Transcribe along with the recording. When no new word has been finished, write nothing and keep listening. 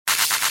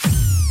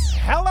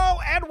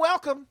And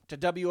welcome to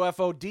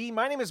WFOD.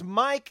 My name is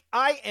Mike.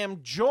 I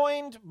am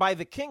joined by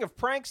the king of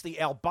pranks, the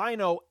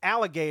albino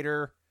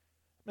alligator,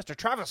 Mr.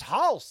 Travis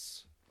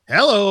Hulse.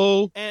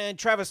 Hello. And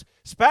Travis,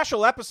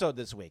 special episode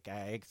this week.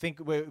 I think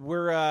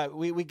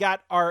we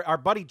got our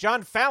buddy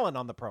John Fallon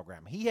on the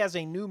program. He has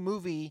a new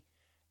movie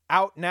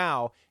out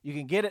now. You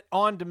can get it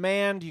on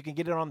demand. You can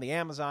get it on the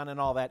Amazon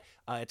and all that.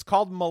 It's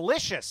called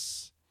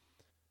Malicious.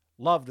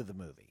 Loved the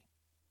movie.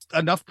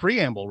 Enough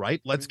preamble, right?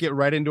 Let's get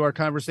right into our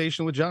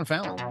conversation with John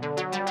Fallon.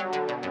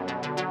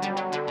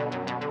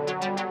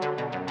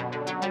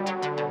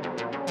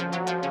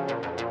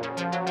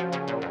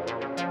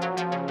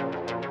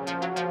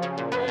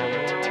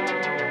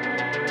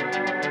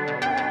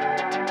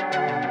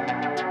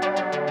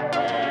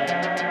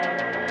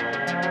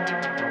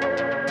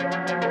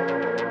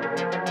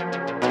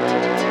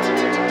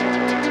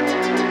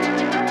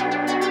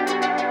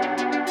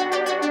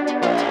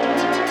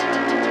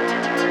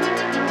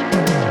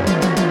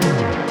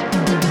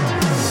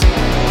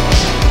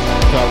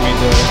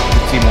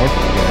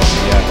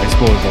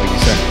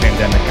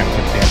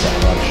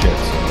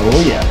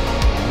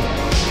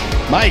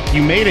 Mike,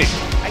 you made it.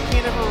 I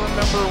can't ever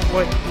remember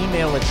what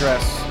email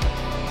address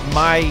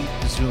my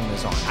Zoom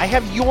is on. I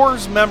have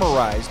yours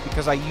memorized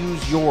because I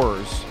use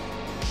yours.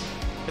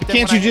 But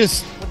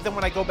then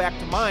when I go back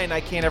to mine,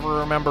 I can't ever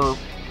remember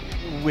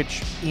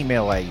which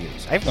email I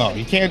use.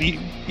 You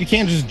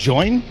can't just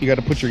join? You got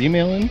to put your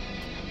email in?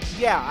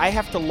 Yeah, I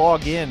have to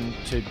log in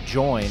to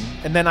join,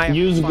 and then I have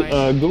use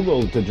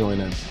Google to join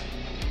in.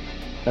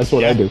 That's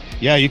what I do.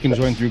 Yeah, you can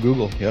join through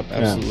Google. Yep,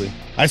 absolutely. Yeah.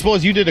 I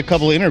suppose you did a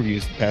couple of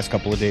interviews the past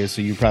couple of days,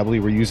 so you probably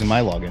were using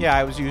my login. Yeah,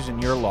 I was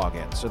using your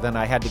login, so then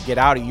I had to get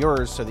out of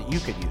yours so that you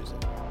could use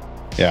it.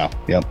 Yeah,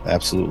 yep,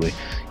 absolutely.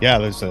 Yeah,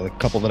 there's a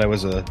couple that I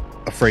was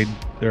afraid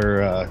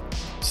or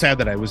sad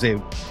that I was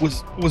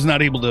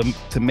not able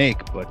to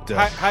make, but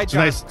hi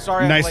John.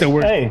 Nice that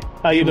we're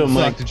how you doing,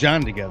 Mike? To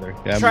John together.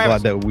 Yeah, I'm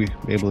Travis, glad that we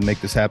were able to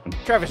make this happen.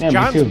 Travis,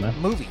 John's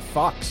movie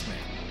fucks, man.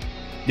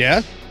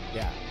 Yeah?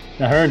 Yeah.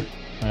 I heard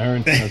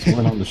that's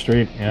one on the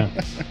street. Yeah,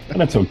 and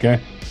that's okay.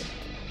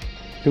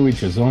 To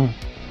each his own.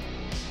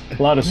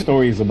 A lot of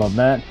stories about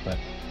that, but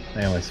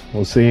anyways,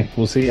 we'll see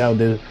how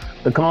the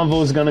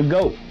convo is gonna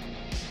go.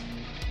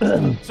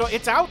 So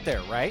it's out there,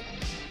 right?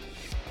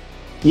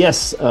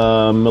 Yes,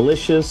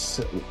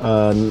 Malicious,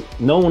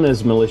 known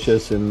as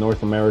Malicious in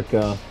North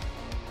America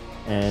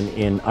and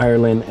in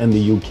Ireland and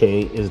the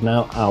UK, is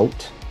now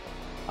out.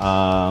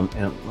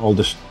 And all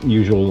the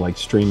usual like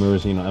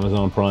streamers,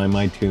 Amazon Prime,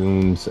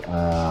 iTunes,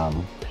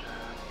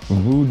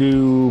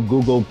 Vudu,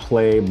 Google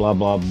Play, blah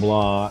blah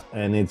blah,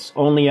 and it's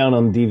only out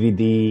on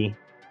DVD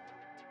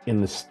in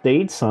the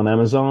States on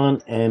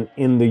Amazon and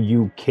in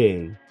the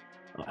UK,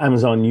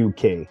 Amazon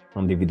UK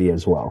on DVD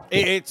as well.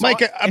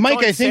 Mike,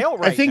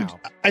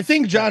 I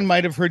think John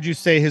might have heard you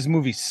say his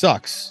movie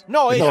sucks.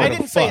 No, I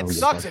didn't say it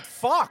sucks. It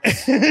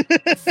fucks.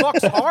 It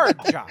fucks hard,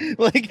 John.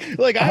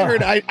 Like I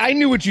heard, I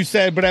knew what you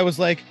said, but I was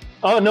like,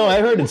 oh no, I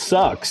heard it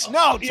sucks.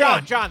 No,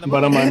 John, the movie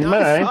but I'm like,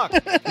 man,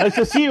 sucks. Nice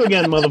to see you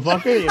again,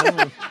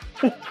 motherfucker.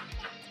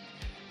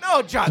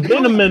 No, John. It's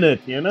been a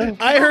minute,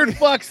 I heard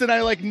fucks, and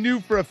I knew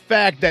for a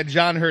fact that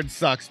John heard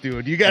sucks,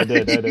 dude. You got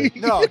I did.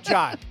 No,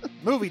 John.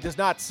 Movie does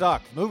not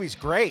suck. Movie's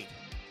great.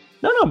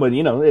 No, but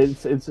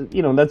it's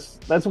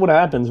that's what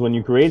happens when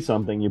you create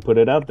something. You put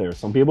it out there.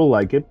 Some people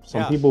like it,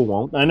 some people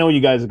won't. I know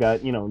you guys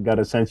got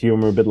a sense of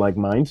humor a bit like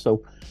mine,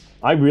 so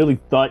I really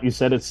thought you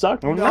said it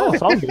sucked. No,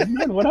 it's all good,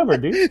 man. Whatever,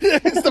 dude.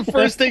 It's the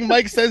first thing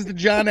Mike says to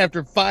John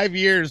after 5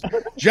 years.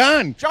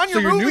 John,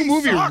 your new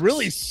movie sucks.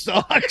 really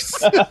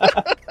sucks.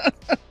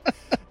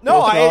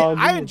 No,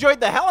 I enjoyed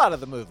the hell out of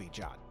the movie,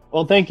 John.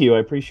 Well, thank you. I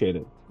appreciate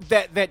it.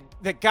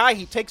 That guy,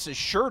 he takes his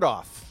shirt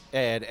off,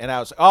 and I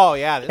was, oh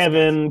yeah,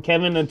 Kevin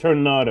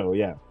Tornado,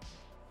 yeah.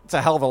 It's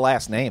a hell of a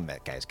last name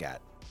that guy's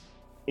got.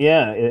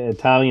 Yeah,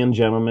 Italian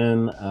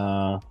gentleman.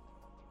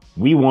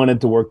 We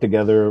wanted to work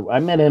together. I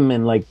met him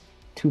in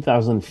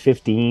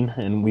 2015,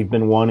 and we've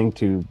been wanting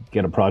to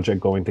get a project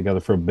going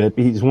together for a bit.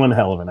 He's one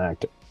hell of an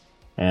actor.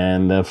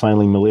 And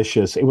finally,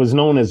 Malicious. It was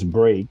known as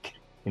Break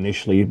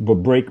initially, but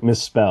Break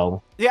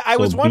misspell. Yeah, I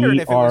was wondering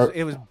if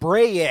it was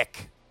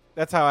Break.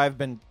 That's how I've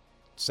been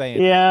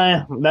saying.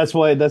 Yeah, that's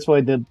why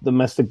the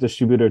domestic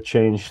distributor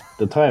changed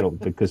the title,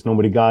 because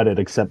nobody got it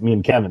except me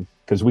and Kevin,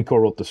 because we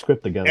co-wrote the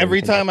script together.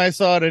 Every time I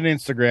saw it on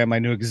Instagram, I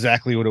knew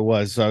exactly what it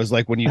was. So I was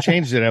like, when you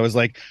changed it, I was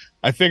like,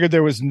 I figured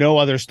there was no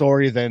other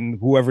story than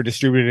whoever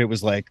distributed it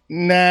was like,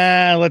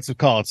 nah, let's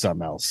call it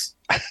something else.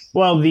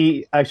 Well,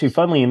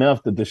 funnily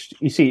enough,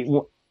 you see,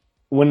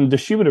 when the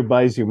distributor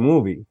buys your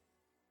movie,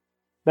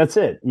 that's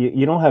it.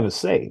 You don't have a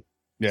say.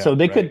 Yeah, so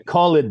they could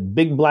call it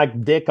Big Black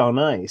Dick on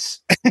Ice,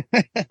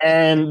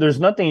 and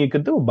there's nothing you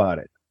could do about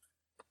it.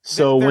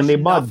 So when they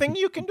bought, nothing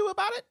you can do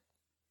about it.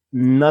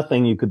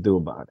 Nothing you could do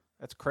about it.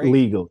 That's crazy.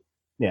 Legal.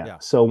 Yeah.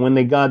 So when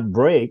they got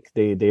Break,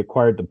 they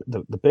acquired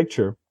the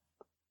picture.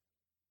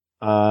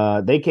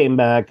 They came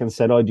back and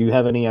said, "Oh, do you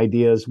have any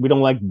ideas? We don't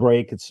like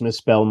Break. It's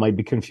misspelled. Might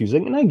be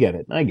confusing." And I get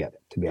it.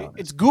 To be honest,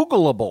 it's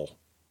Googleable.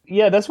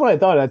 Yeah, that's what I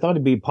thought. I thought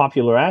it'd be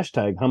popular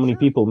hashtag. How many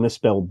people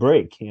misspell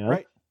break? You know,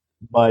 Right.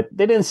 but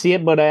they didn't see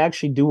it. But I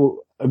actually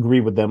do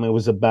agree with them. It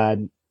was a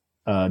bad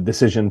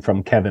decision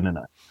from Kevin and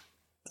I.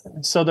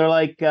 So they're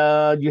like,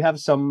 "Do you have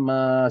some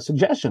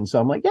suggestions?" So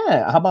I'm like,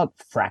 "Yeah, how about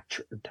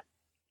fractured?"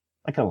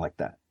 I kind of like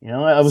that. You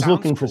know, I was Sounds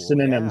looking for cool,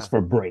 synonyms yeah.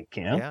 for break.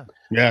 You know, Yeah.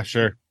 Yeah,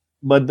 sure.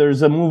 but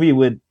there's a movie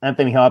with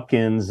Anthony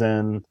Hopkins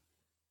and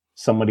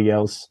somebody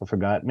else. I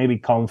forgot. Maybe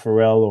Colin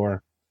Farrell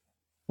or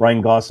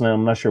Ryan Gosling.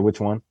 I'm not sure which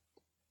one.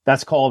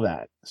 That's called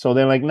that. So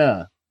they're like,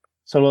 nah.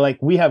 So they're like,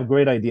 we have a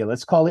great idea.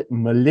 Let's call it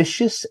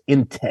malicious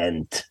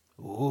intent.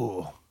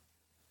 Ooh.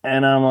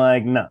 And I'm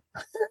like, no.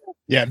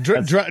 Yeah,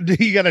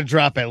 you got to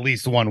drop at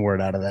least one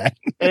word out of that.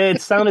 It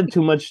sounded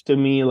too much to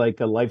me like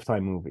a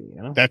Lifetime movie.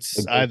 You know,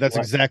 That's like,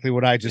 exactly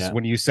what I just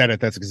when you said it.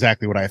 That's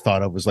exactly what I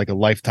thought of was like a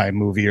Lifetime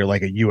movie or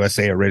like a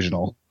USA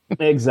original.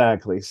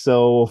 Exactly.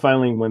 So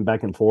finally went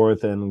back and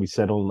forth, and we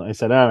settled. I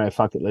said, all right,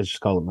 fuck it. Let's just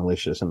call it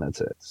malicious, and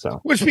that's it. So,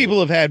 which people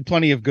have had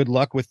plenty of good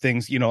luck with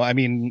things. You know, I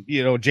mean,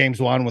 you know,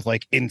 James Wan with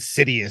like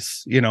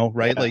Insidious, you know,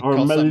 right? Yeah, like or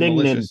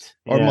Malignant.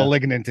 or Yeah.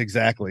 Malignant,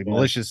 exactly. Yeah.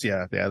 Malicious,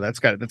 yeah, that's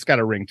got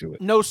a ring to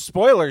it. No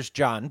spoilers,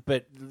 John,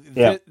 but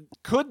Yeah.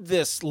 could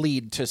this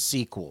lead to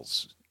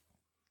sequels?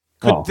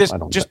 Could this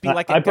just be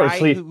like a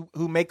guy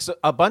who makes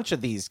a bunch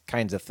of these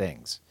kinds of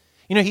things?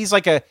 You know, he's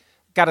like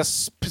got a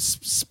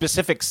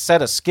specific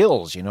set of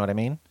skills. You know what I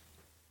mean?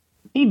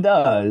 He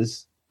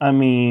does. I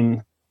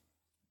mean,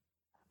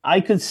 I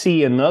could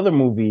see another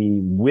movie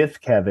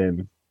with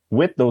Kevin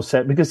with those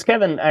set because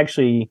Kevin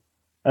actually,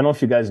 I don't know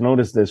if you guys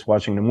noticed this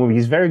watching the movie.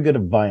 He's very good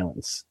at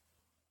violence.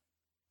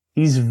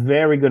 He's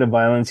very good at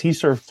violence. He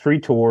served 3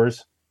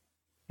 tours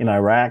in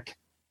Iraq,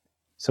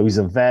 so he's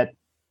a vet.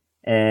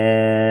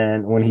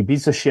 And when he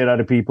beats the shit out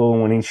of people,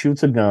 when he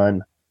shoots a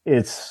gun,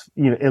 it's,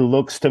 you know, it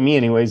looks to me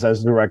anyways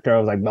as a director, I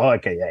was like, oh,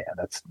 okay, yeah,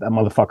 that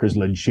motherfucker's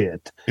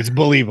legit. It's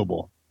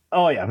believable.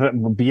 Oh yeah,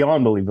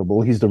 beyond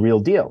believable. He's the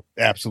real deal.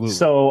 Absolutely.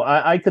 So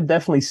I could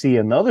definitely see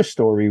another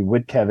story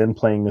with Kevin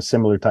playing a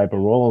similar type of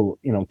role,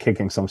 you know,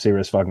 kicking some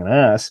serious fucking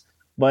ass.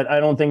 But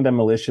I don't think that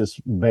Malicious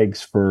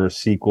begs for a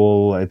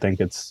sequel. I think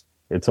it's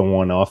a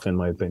one-off in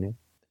my opinion.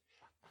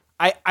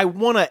 I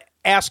want to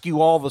ask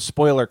you all the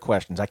spoiler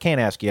questions. I can't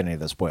ask you any of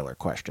the spoiler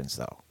questions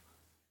though.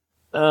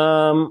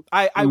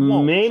 I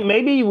won't.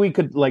 Maybe we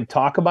could like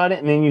talk about it,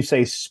 and then you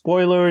say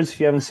spoilers. If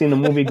you haven't seen the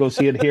movie, go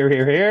see it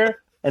here,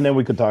 and then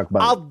we could talk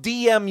about I'll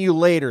DM you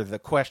later the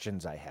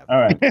questions I have. All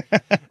right.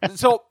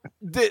 So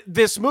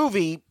this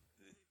movie,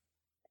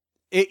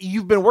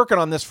 you've been working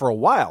on this for a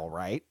while,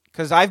 right?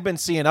 Because I've been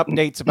seeing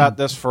updates about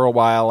this for a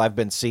while. I've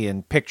been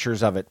seeing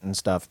pictures of it and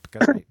stuff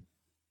because I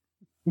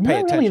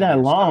not really that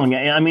long.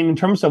 I mean, in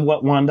terms of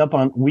what wound up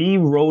on, we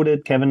wrote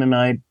it, Kevin and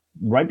I,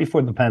 right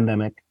before the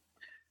pandemic.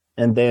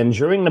 And then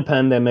during the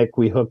pandemic,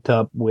 we hooked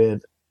up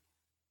with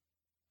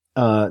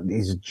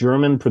these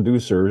German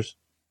producers.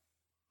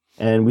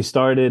 And we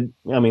started,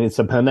 I mean, it's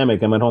a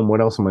pandemic. I'm at home.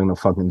 What else am I going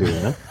to fucking do? You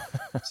know?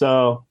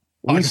 So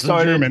we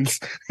started. Germans.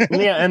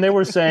 Yeah. And they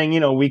were saying, you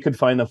know, we could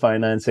find the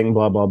financing,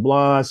 blah, blah,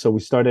 blah. So we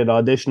started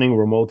auditioning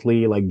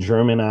remotely, like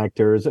German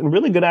actors and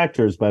really good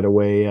actors, by the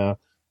way.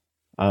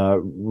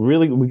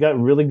 We got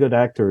really good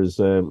actors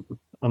on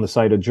the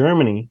side of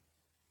Germany.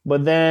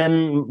 But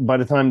then by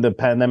the time the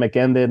pandemic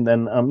ended,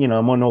 then, you know,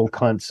 I'm an old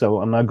cunt, so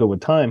I'm not good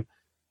with time.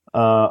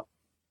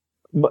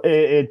 But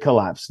it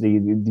collapsed.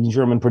 The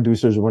German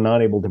producers were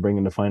not able to bring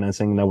in the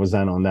financing. That was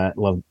then on that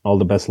All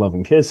the Best Love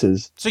and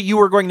Kisses. So you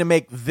were going to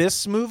make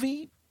this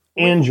movie?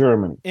 In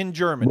Germany. In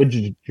Germany.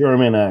 With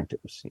German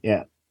actors,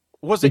 yeah.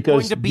 Was it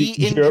going to be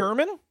in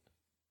German?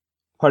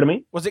 Pardon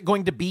me? Was it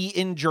going to be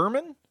in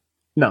German?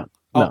 No.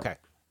 Okay.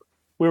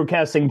 We were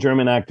casting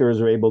German actors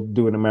who were able to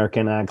do an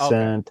American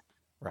accent. Okay.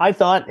 Right. I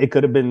thought it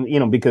could have been, you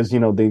know, because, you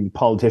know, the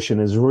politician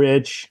is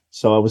rich.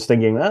 So I was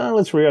thinking,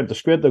 let's rewrite the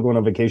script. They're going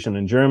on vacation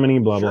in Germany,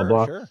 blah, blah,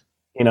 blah. Sure.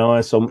 You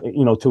know, so,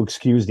 you know, to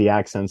excuse the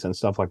accents and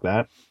stuff like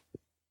that.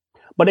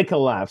 But it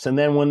collapsed. And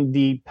then when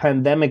the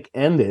pandemic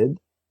ended,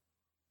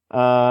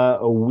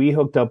 we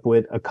hooked up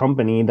with a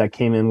company that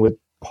came in with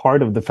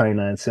part of the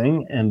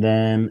financing. And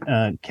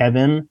then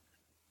Kevin,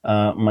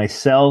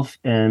 myself,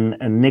 and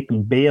Nick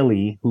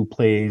Bailey, who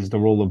plays the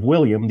role of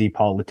William, the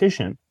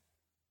politician,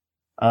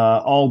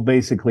 all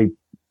basically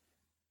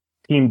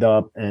teamed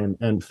up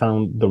and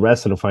found the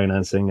rest of the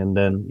financing, and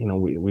then, you know,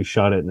 we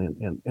shot it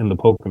in the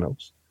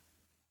Poconos.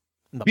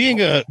 Being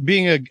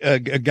a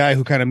guy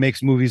who kind of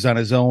makes movies on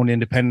his own,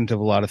 independent of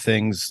a lot of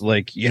things,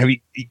 like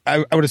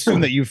I would assume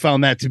that you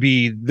found that to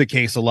be the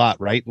case a lot,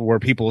 right? Where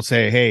people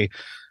say, "Hey,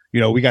 you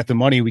know, we got the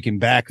money, we can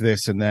back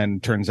this," and then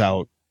turns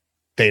out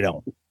they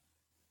don't.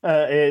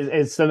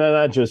 It's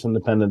not just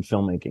independent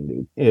filmmaking,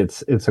 dude.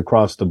 It's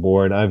across the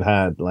board. I've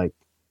had, like,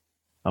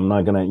 I'm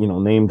not gonna, you know,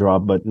 name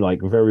drop, but like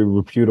very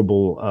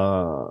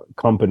reputable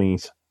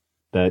companies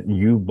that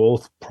you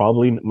both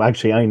probably,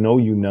 actually, I know,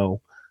 you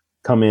know,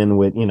 come in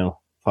with, you know,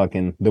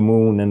 fucking the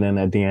moon, and then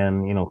at the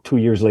end, you know, 2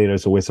 years later,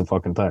 it's a waste of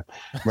fucking time.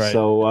 Right.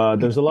 So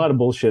there's a lot of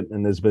bullshit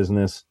in this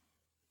business.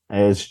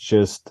 It's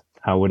just,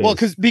 how it well,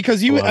 is.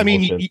 because A you, lot I of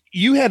mean, bullshit.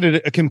 you had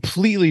a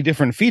completely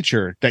different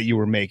feature that you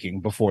were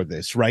making before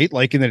this, right?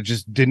 Like, and it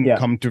just didn't Yeah.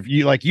 come to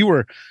you. Like, you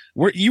were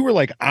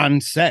like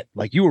on set,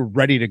 like you were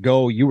ready to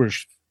go.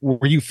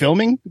 Were you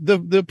filming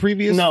the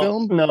previous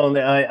film? No,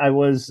 I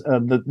was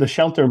the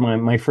Shelter.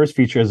 My first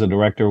feature as a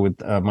director with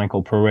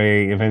Michael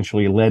Pare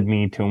eventually led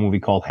me to a movie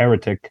called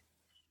Heretic,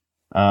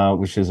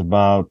 which is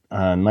about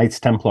Knights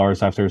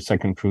Templars after the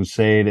Second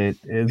Crusade.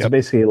 It's Yep.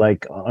 basically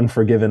like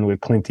Unforgiven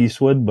with Clint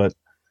Eastwood, but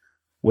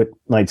with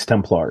Knights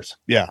Templars.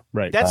 Yeah,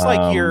 right. That's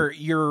like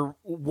your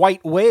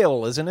white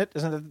whale, isn't it?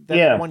 Isn't that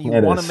Yeah, one you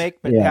it want to is. make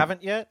but Yeah.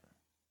 haven't yet?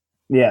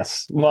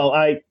 Yes. Well,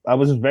 I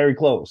was very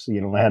close.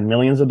 I had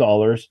millions of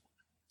dollars.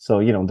 So,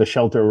 The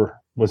Shelter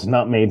was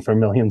not made for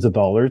millions of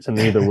dollars, and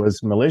neither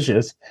was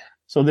Malicious.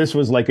 So this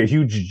was like a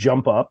huge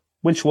jump up,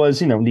 which was,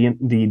 the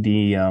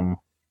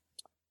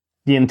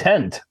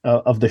intent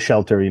of The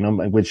Shelter,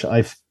 which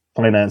I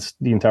financed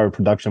the entire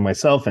production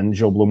myself, and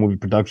Joe Blow Movie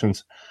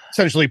Productions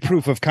Essentially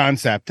proof of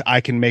concept.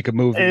 I can make a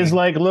movie. is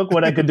like, look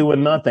what I could do with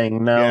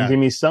nothing. Now Yeah. give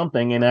me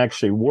something, and it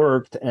actually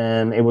worked.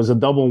 And it was a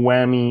double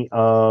whammy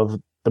of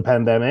the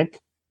pandemic.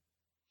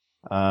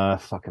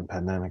 Fucking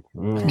pandemic.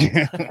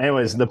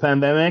 Anyways, the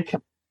pandemic,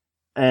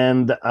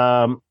 and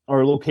all of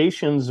our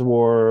locations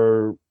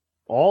were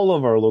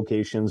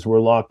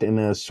locked in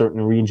a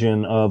certain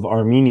region of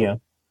Armenia.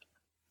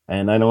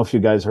 And I don't know if you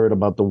guys heard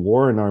about the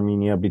war in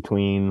Armenia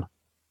between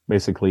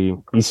basically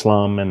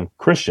Islam and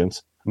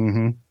Christians.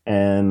 Mm-hmm.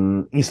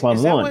 And Islam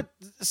Is that won. what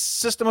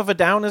System of a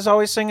Down is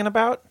always singing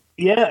about?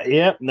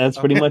 Yeah, that's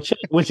pretty much it.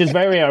 Which is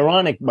very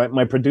ironic.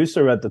 My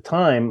producer at the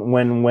time,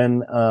 when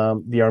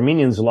the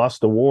Armenians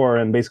lost the war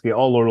and basically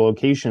all our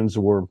locations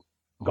were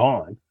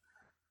gone,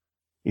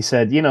 he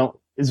said,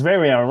 it's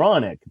very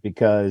ironic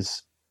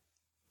because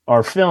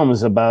our film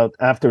is about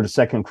after the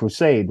Second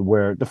Crusade,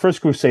 where the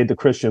first crusade the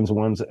Christians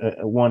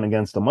won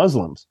against the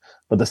Muslims,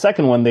 but the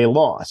second one they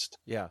lost.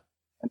 Yeah.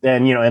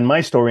 Then, in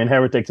my story in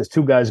Heretics, is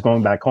two guys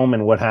going back home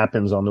and what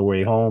happens on the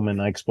way home,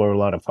 and I explore a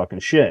lot of fucking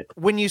shit.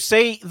 When you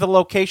say the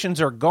locations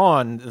are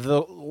gone,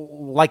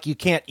 like you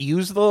can't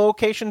use the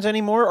locations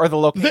anymore, or the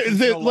locations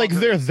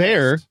They're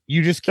there.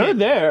 You just can't.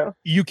 They're there.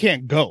 You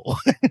can't go.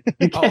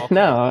 You can't, okay.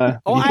 no.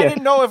 I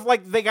didn't know if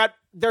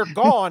they're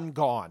gone.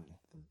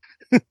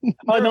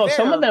 Oh no, there.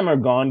 some of them are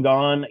gone.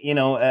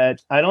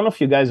 I don't know if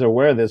you guys are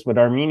aware of this, but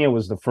Armenia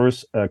was the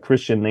first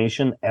Christian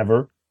nation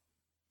ever.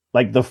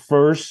 Like the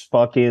first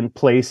fucking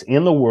place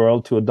in the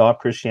world to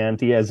adopt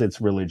Christianity as its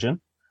religion.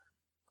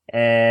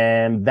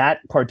 And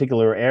that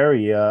particular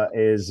area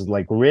is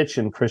like rich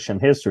in Christian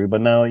history. But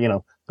now,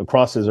 the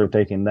crosses are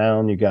taken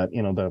down. You got,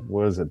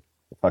 the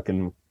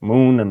fucking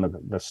moon and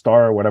the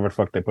star, or whatever the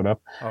fuck they put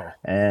up. Oh.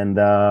 And,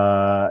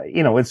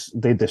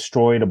 they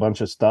destroyed a bunch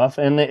of stuff.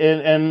 And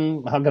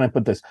how can I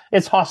put this?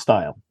 It's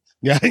hostile.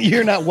 Yeah,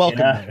 you're not welcome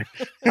there.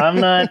 I'm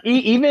not,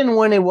 even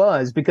when it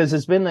was, because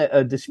it's been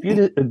a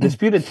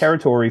disputed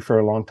territory for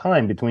a long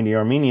time between the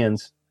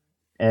Armenians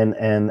and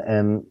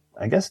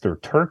I guess they're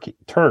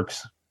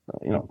Turks.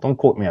 Don't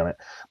quote me on it,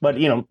 but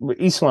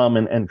Islam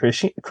and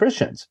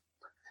Christians.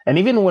 And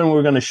even when we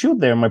were going to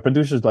shoot there, my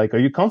producer's like, "Are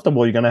you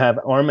comfortable? You're going to have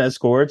armed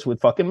escorts with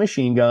fucking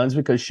machine guns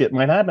because shit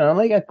might happen." I'm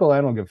like, "Yeah, cool.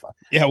 I don't give a fuck.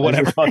 Yeah,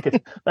 whatever.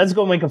 Let's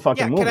go make a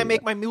fucking movie." Can I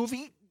make my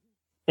movie?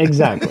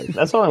 Exactly.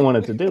 That's all I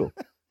wanted to do.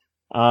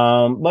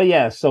 But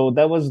yeah, so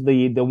that was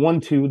the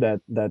 1-2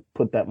 that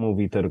put that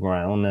movie to the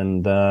ground,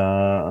 and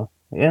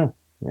yeah.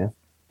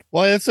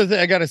 Well, that's the thing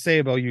I got to say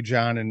about you,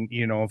 John, and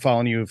I'm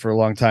following you for a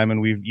long time, and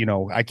we've,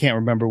 I can't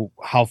remember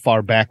how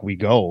far back we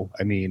go.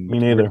 I mean, Me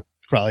neither.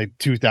 Probably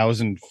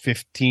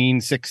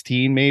 2015,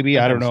 16, maybe.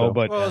 I don't know, so.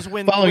 but Well, it was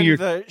when your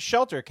the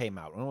Shelter came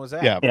out. When was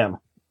that?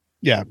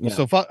 Yeah.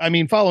 So,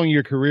 following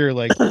your career,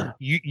 like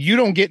you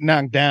don't get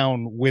knocked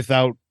down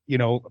without,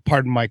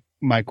 pardon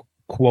my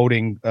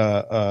quoting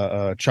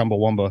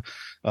Chumbawamba.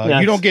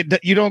 You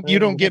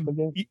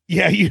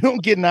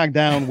don't get knocked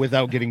down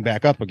without getting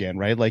back up again,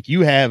 right? Like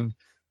you have,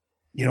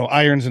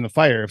 irons in the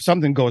fire. If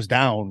something goes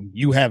down,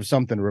 you have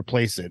something to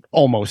replace it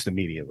almost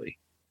immediately.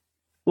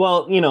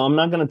 Well, I'm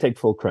not going to take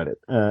full credit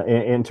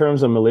in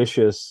terms of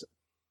Malicious.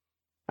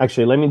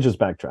 Actually, let me just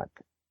backtrack.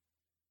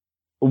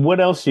 What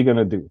else are you going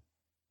to do?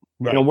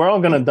 Right. We're all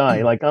going to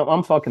die. Like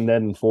I'm fucking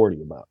dead in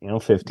 40,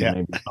 about 50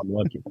 maybe. I'm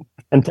lucky.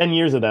 And 10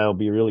 years of that will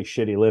be really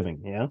shitty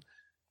living. Yeah.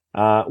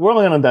 We're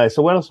all going to die.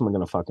 So what else am I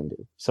going to fucking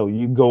do? So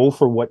you go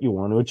for what you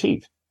want to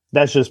achieve.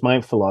 That's just my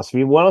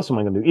philosophy. What else am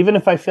I going to do? Even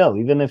if I fail,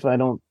 even if I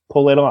don't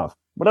pull it off,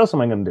 what else am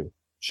I going to do?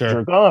 Sure.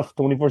 Jerk off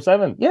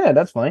 24/7. Yeah,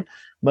 that's fine.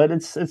 But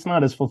it's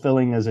not as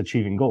fulfilling as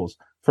achieving goals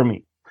for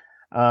me.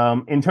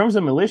 In terms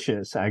of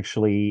Malicious,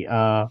 actually,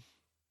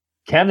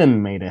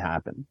 Kevin made it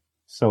happen.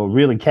 So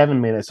really,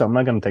 Kevin made it. So I'm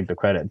not going to take the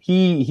credit.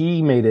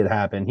 He made it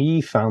happen.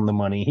 He found the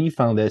money. He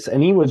found this,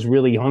 and he was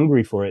really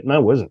hungry for it, and I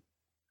wasn't,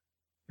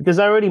 because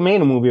I already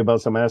made a movie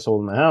about some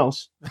asshole in the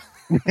house.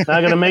 Not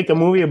going to make a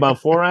movie about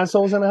 4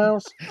 assholes in the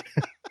house.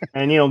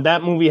 And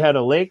that movie had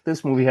a lake.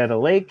 This movie had a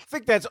lake. I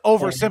think that's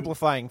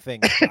oversimplifying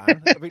things,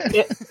 John. I mean,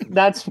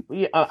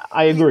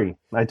 I agree.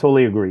 I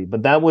totally agree.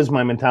 But that was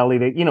my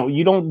mentality.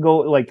 You don't go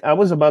like I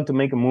was about to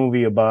make a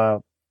movie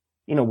about,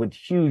 with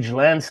huge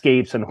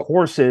landscapes and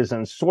horses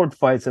and sword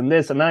fights and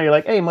this, and now you're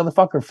like, hey,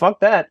 motherfucker, fuck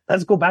that.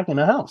 Let's go back in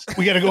the house.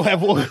 We got to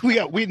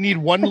go we need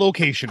one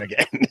location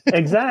again.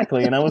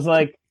 Exactly. And I was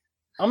like,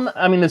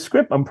 the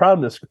script, I'm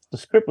proud of the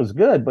script was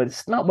good, but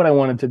it's not what I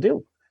wanted to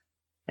do.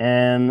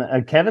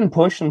 And Kevin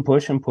pushed and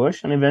pushed and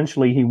pushed, and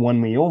eventually he won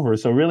me over.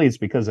 So really, it's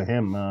because of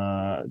him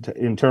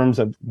in terms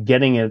of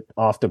getting it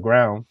off the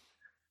ground.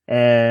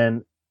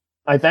 And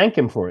I thank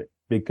him for it,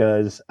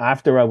 because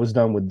after I was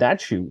done with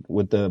that shoot,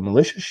 with the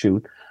malicious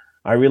shoot,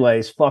 I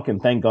realized, fucking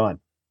thank God.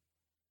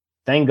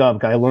 Thank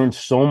God, I learned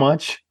so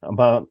much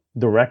about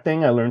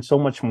directing. I learned so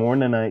much more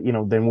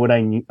than what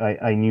I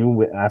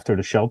knew after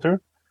The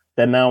Shelter,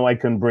 that now I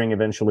can bring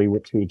eventually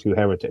to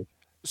Heretic.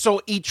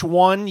 So each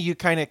one you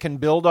kind of can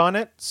build on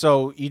it.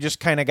 So you just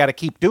kind of got to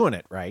keep doing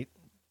it, right?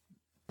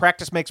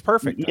 Practice makes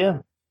perfect. Yeah.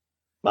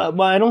 But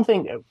I don't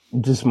think,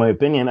 just my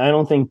opinion, I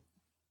don't think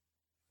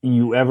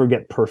you ever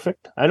get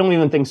perfect. I don't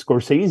even think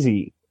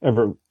Scorsese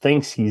ever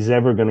thinks he's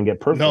ever going to get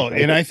perfect. No,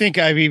 and I think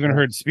I've even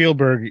heard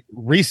Spielberg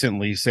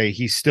recently say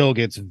he still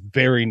gets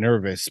very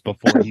nervous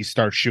before he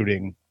starts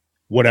shooting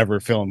whatever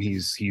film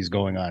he's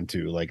going on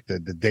to. Like the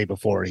day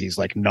before, he's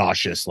like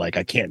nauseous, like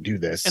I can't do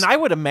this. And I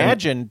would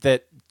imagine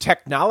that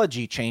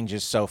technology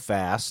changes so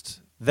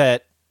fast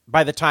that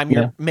by the time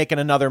you're making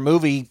another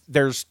movie,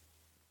 there's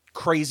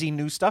crazy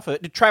new stuff.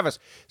 Travis,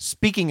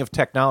 speaking of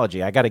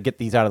technology, I got to get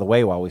these out of the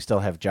way while we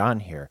still have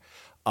John here.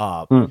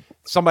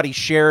 Somebody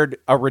shared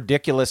a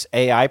ridiculous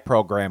AI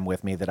program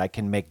with me that I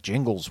can make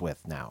jingles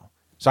with now.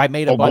 So I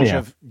made a bunch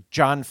of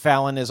John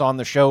Fallon is on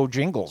the show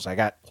jingles.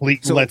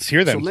 Let's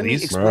hear them,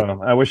 please.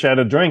 Bro, I wish I had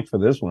a drink for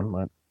this one,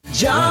 but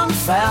John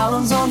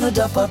Fallon's on the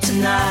dump up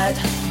tonight,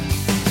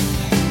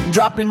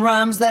 dropping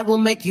rhymes that will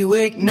make you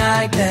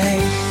ignite.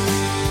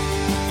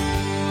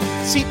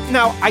 See,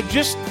 now I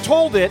just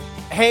told it,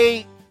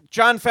 hey,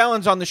 John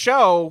Fallon's on the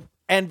show,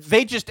 and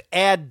they just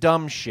add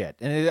dumb shit.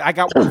 And I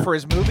got one for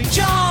his movie.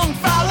 John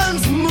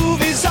Fallon's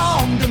movies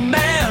on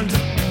demand.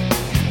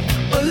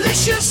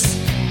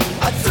 Malicious,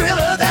 a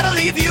thriller that'll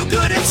leave you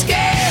good and scared.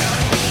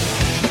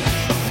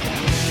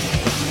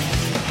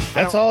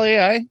 That's all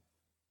AI?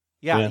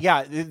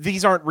 Yeah.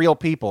 These aren't real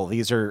people.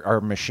 These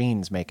are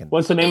machines making.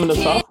 What's the name of the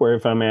software,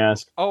 if I may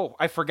ask? Oh,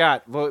 I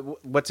forgot.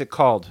 What's it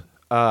called?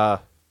 I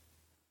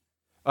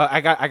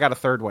got a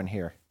third one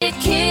here.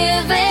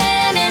 Kevin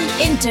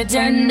and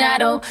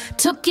Interdernado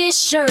took his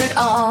shirt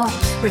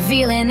off,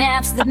 revealing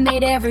apps that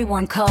made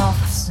everyone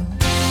cough.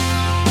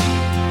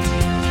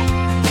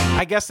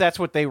 I guess that's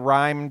what they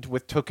rhymed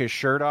with took his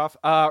shirt off.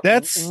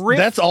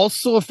 That's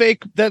also a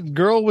fake. That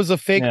girl was a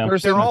fake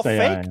person. They're all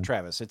fake,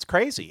 Travis. It's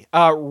crazy.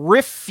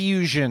 Riff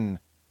Fusion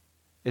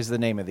is the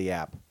name of the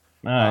app.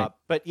 All right.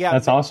 But yeah,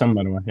 that's awesome,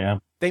 by the way. Yeah.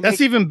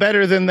 That's even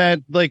better than that.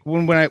 Like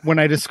when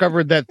I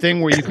discovered that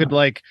thing where you could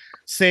like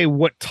say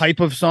what type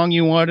of song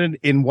you wanted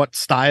in what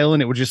style,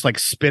 and it would just like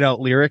spit out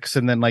lyrics,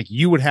 and then like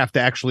you would have to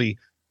actually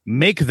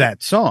make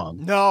that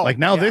song. No, like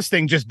now this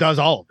thing just does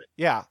all of it.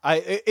 Yeah,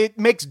 it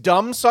makes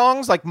dumb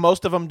songs. Like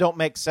most of them don't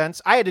make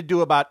sense. I had to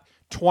do about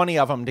 20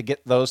 of them to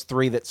get those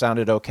 3 that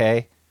sounded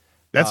okay.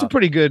 That's a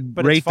pretty good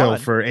rate though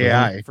for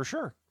AI, for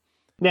sure.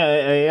 Yeah,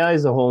 AI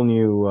is a whole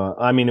new.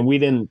 I mean, we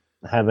didn't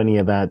have any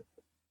of that.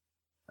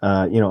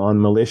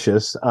 On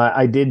Malicious,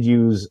 I did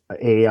use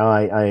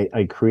AI.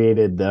 I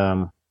created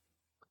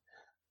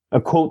a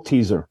quote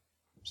teaser.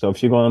 So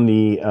if you go on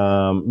the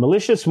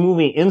Malicious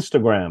movie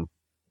Instagram,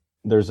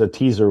 there's a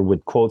teaser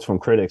with quotes from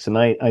critics, and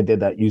I did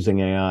that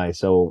using AI.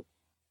 So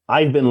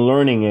I've been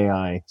learning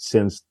AI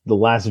since the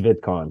last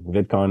VidCon.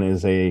 VidCon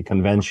is a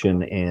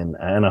convention in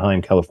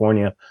Anaheim,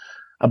 California,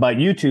 about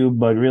YouTube,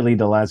 but really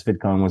the last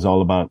VidCon was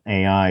all about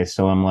AI.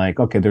 So I'm like,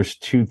 okay, there's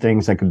 2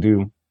 things I could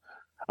do.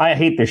 I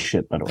hate this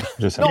shit, by the way.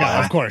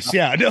 Of course.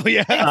 Yeah. No,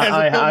 yeah.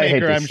 I hate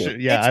this shit.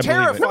 Yeah, it's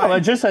terrifying. No,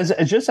 just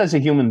as a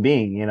human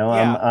being,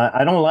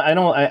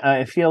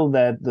 I feel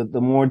that the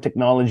more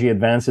technology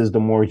advances, the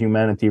more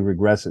humanity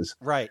regresses.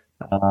 Right.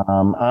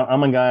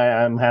 I'm a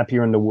guy. I'm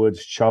happier in the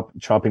woods,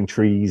 chopping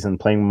trees and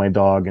playing with my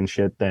dog and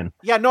shit. Then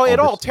it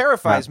all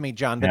terrifies me,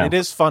 John. But it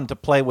is fun to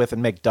play with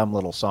and make dumb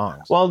little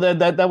songs. Well,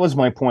 that was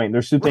my point.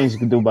 There's 2 things you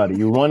can do about it.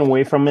 You run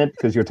away from it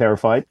because you're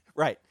terrified.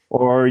 Right.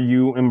 Or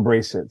you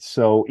embrace it.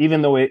 So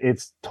even though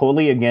it's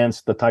totally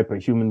against the type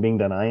of human being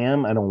that I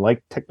am, I don't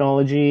like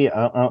technology.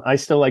 I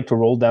still like to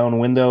roll down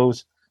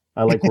windows.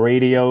 I like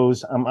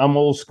radios. I'm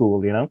old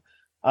school,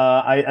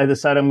 I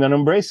decided I'm going to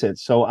embrace it.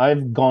 So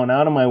I've gone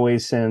out of my way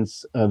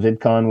since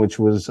VidCon, which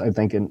was, I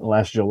think, in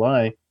last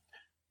July,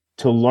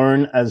 to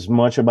learn as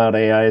much about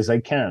AI as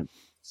I can.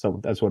 So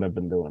that's what I've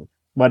been doing.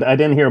 But I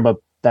didn't hear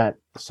about that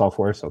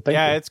software, so thank you.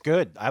 Yeah, it's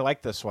good. I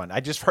like this one. I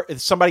just heard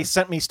somebody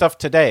sent me stuff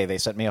today. They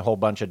sent me a whole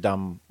bunch of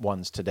dumb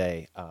ones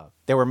today.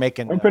 They were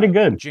making They're pretty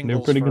good. Jingles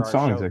They're pretty for good our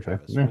songs, show, actually.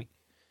 Yeah.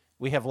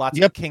 We have lots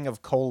of King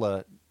of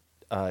Cola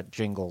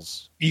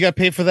jingles. You got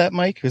paid for that,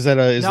 Mike? Is that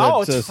a?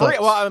 No, it's free.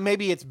 Well,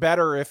 maybe it's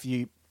better if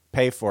you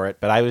pay for it,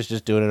 but I was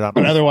just doing it on.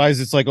 But otherwise,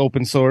 it's like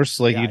open source.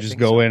 Like you just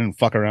go in and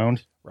fuck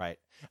around. Right.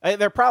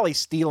 They're probably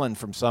stealing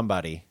from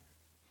somebody.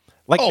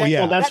 Like,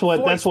 well, that's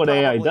what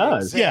AI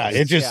does. Yeah,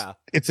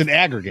 it's an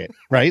aggregate,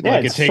 right? Yeah,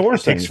 like it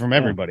takes from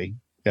everybody.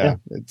 Yeah.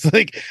 It's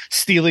like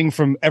stealing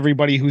from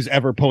everybody who's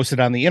ever posted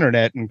on the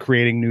internet and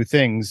creating new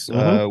things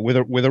with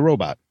a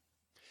robot.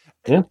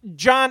 Yeah.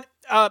 John,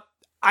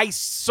 I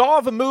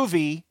saw the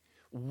movie.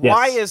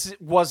 Why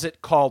was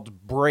it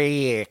called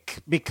Break?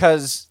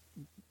 Because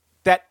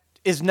that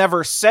is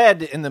never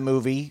said in the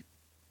movie.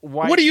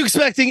 Why? What are you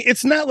expecting?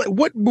 It's not like,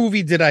 what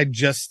movie did I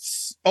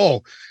just?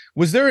 Oh,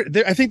 was there?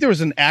 I think there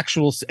was an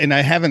actual, and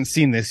I haven't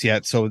seen this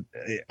yet, so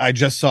I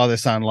just saw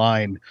this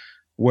online,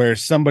 where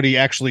somebody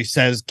actually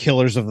says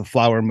 "Killers of the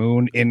Flower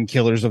Moon" in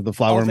 "Killers of the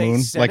Flower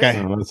Moon." Like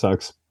that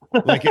sucks.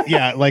 Like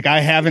like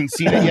I haven't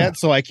seen it yet,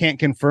 so I can't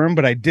confirm.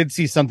 But I did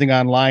see something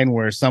online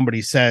where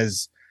somebody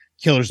says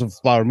 "Killers of the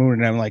Flower Moon,"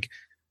 and I'm like,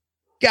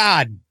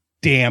 God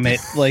damn it!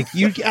 Like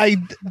I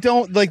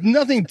don't like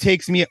nothing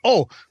takes me.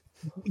 Oh.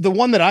 The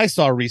one that I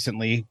saw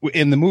recently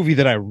in the movie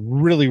that I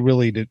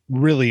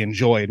really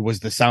enjoyed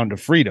was The Sound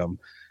of Freedom.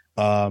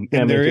 And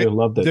I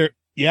loved it.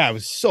 Yeah, it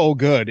was so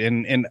good.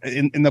 And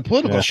in the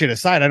political shit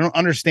aside, I don't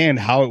understand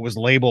how it was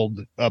labeled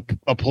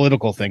a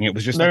political thing. It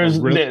was just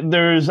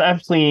there's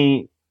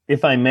actually,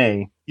 if I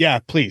may, yeah,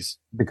 please,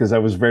 because I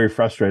was very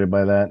frustrated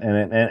by that,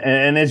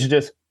 and it's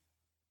just,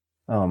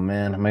 oh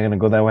man, am I gonna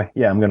go that way?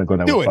 Yeah, I'm gonna go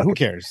that way. Do it. Who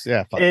cares?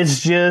 Yeah,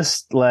 it's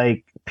just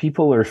like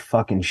people are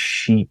fucking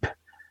sheep.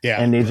 Yeah,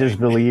 and they just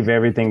believe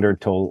everything they're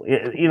told.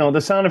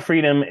 The Sound of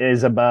Freedom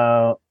is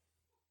about,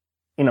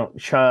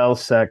 child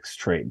sex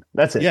trade.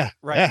 That's it. Yeah,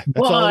 right. Yeah,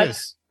 that's all it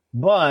is.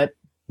 But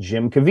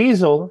Jim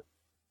Caviezel,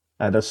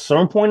 at a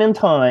certain point in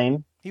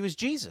time, he was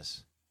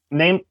Jesus.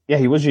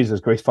 He was Jesus.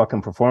 Great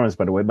fucking performance,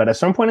 by the way. But at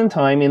some point in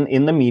time,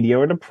 in the media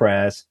or the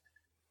press,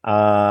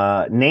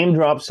 name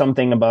dropped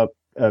something about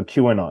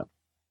QAnon.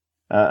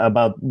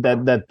 About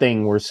that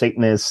thing where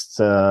Satanists,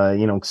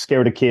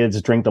 scare the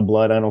kids, drink the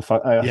blood. I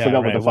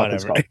forgot what the fuck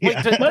it's called.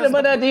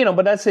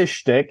 But that's his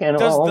shtick, and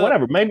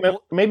whatever.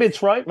 Maybe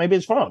it's right, maybe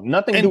it's wrong.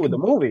 Nothing to do with the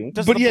movie.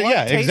 Does the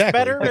blood taste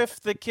better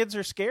if the kids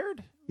are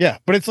scared? Yeah,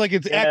 but it's like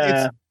it's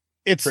and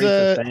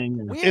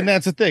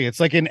that's the thing. It's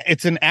like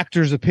it's an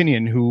actor's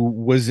opinion who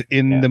was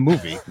in the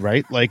movie,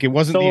 right? Like it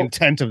wasn't the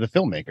intent of the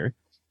filmmaker.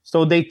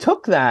 So they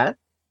took that.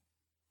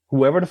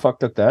 Whoever the fuck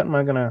took that, am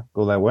I gonna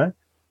go that way?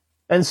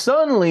 And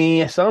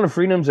suddenly, Sound of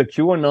Freedom's a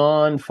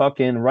QAnon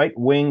fucking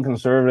right-wing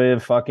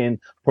conservative fucking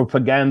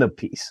propaganda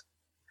piece.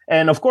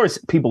 And of course,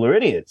 people are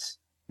idiots.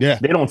 Yeah.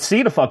 They don't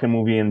see the fucking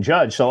movie and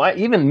judge. So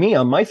even me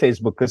on my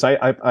Facebook, because I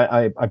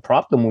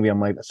propped the movie on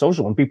my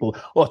social, and people,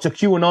 it's a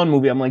QAnon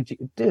movie. I'm like,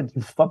 dude,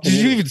 you fucking Did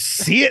you even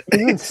see it? You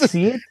didn't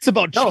see it? It's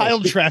about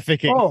child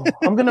trafficking.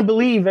 I'm going to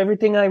believe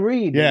everything I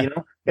read. Yeah.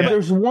 If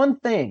there's one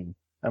thing,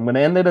 I'm going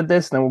to end it at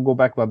this, and then we'll go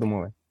back about the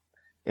movie.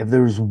 If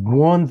there's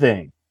one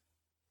thing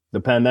the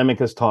pandemic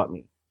has taught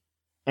me,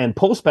 and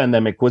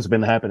post-pandemic, what's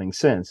been happening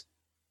since,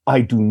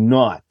 I do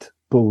not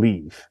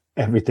believe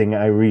everything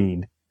I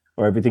read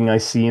or everything I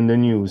see in the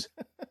news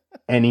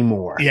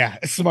anymore. Yeah,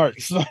 smart.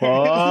 Fuck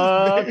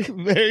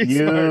very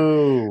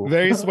smart.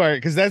 Very smart.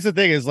 Because that's the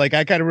thing is, like,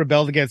 I kind of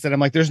rebelled against it. I'm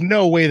like, there's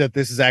no way that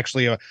this is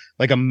actually a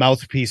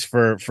mouthpiece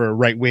for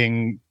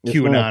right-wing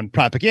QAnon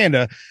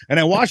propaganda. And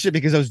I watched it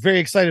because I was very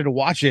excited to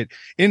watch it.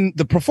 And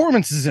the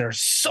performances are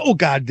so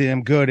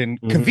goddamn good.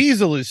 And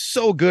Caviezel is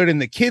so good.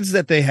 And the kids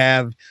that they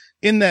have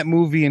in that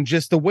movie, and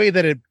just the way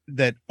that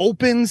that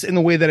opens and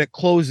the way that it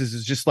closes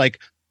is just like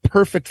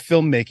perfect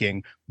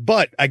filmmaking.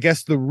 But I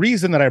guess the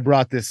reason that I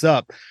brought this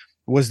up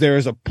was there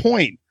is a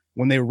point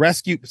when they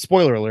rescue,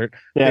 spoiler alert,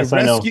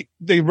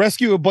 they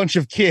rescue a bunch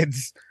of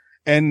kids,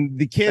 and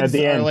the kids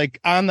are like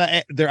on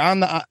the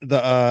island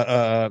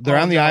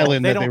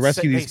that they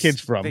rescue these kids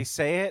from. They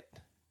say it.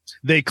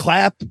 They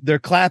clap, they're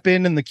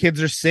clapping, and the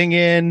kids are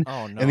singing,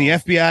 and the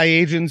FBI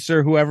agents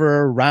or whoever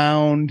are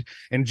around,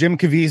 and Jim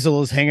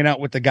Caviezel is hanging out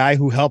with the guy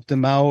who helped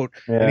him out,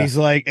 and he's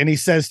like, and he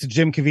says to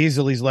Jim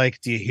Caviezel, he's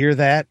like, "Do you hear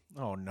that?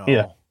 Oh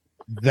no,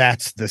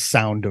 that's the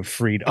sound of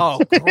freedom." Oh,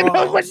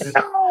 gross.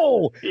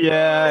 No.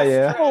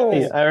 Yeah,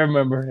 I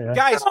remember. Yeah.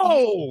 Guys,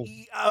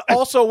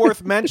 also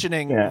worth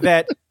mentioning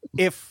that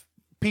if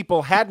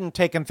people hadn't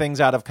taken things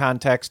out of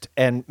context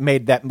and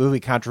made that movie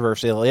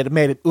controversial, it would have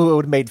made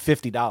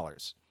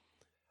 $50.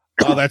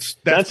 Oh, that's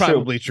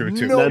probably true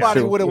too.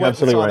 Nobody would have went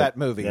and saw that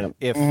movie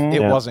if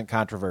it wasn't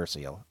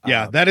controversial.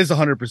 Yeah, that is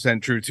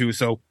 100% true too.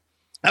 So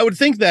I would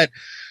think that,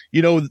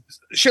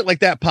 shit like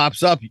that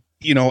pops up,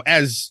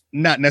 as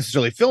not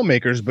necessarily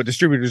filmmakers, but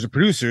distributors or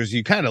producers,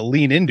 you kind of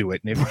lean into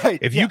it. And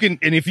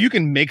if you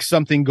can make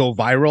something go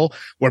viral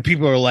where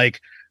people are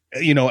like,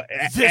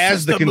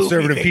 as the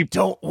conservative people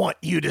don't want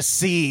you to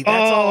see.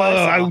 That's all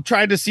I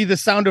tried to see The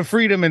Sound of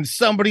Freedom and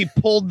somebody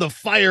pulled the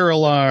fire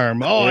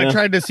alarm. I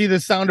tried to see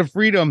The Sound of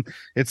Freedom.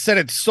 It said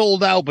it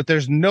sold out, but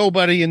there's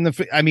nobody in the.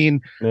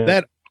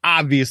 That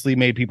obviously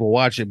made people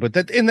watch it. But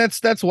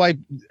that's why,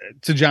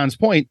 to John's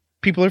point,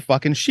 people are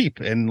fucking sheep,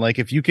 and like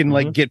if you can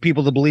like get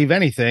people to believe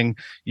anything,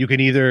 you can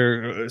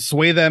either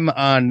sway them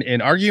on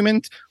an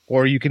argument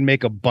or you can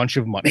make a bunch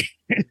of money.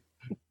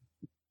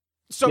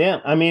 So yeah,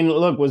 I mean,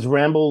 look, was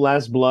Rambo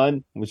Last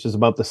Blood, which is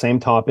about the same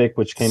topic,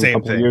 which came a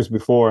couple of years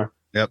before.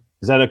 Yep.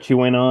 Is that a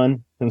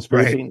QAnon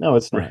conspiracy? Right. No,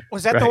 it's not.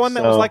 was that the one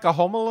that was like a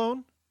Home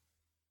Alone?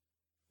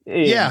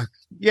 Yeah.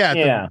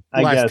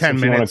 I last guess 10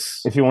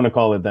 minutes. if you want to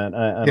call it that,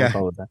 I don't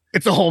call it that.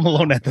 It's a Home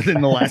Alone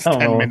in the last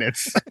 10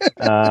 minutes.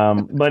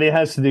 But it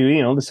has to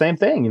do, the same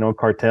thing.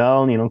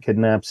 Cartel,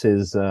 kidnaps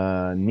his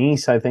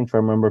niece, I think, if I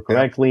remember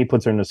correctly,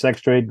 puts her in a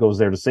sex trade, goes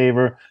there to save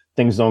her.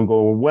 Things don't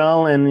go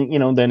well,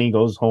 and then he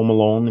goes home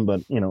alone,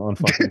 but on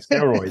fucking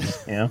steroids.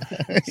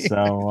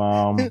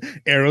 So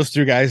arrows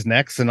through guys'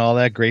 necks and all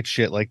that great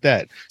shit like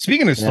that.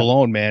 Speaking of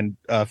Stallone, man,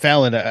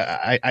 Fallon,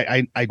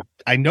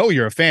 I know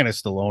you're a fan of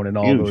Stallone and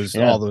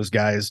all those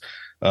guys.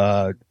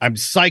 I'm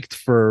psyched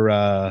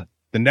for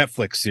the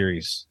Netflix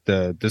series,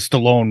 the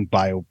Stallone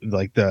bio,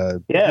 like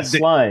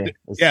Sly.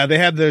 They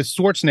had the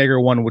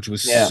Schwarzenegger one, which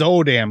was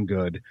so damn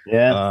good.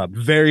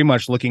 Very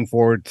much looking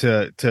forward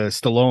to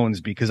Stallone's,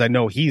 because I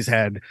know he's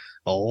had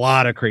a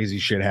lot of crazy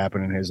shit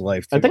happen in his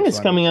life too. I think it's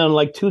coming out in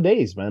like 2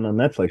 days, man, on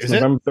Netflix.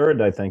 November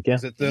 3rd, I think.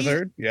 Is it the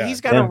 3rd? Yeah, he's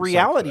got a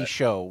reality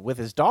show with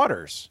his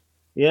daughters.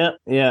 Yeah,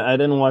 I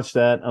didn't watch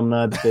that. I'm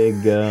not big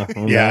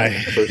on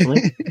that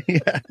personally.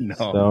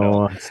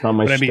 No. It's not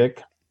my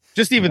shtick.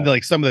 Just even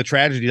like some of the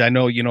tragedies, I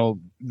know,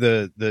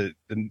 the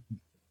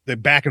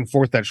back and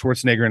forth that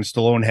Schwarzenegger and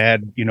Stallone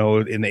had,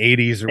 in the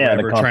 80s or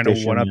whatever, trying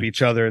to one up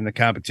each other in the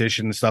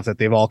competition and stuff that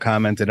they've all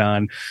commented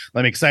on.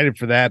 I'm excited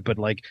for that, but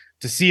like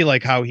to see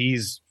like how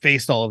he's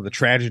faced all of the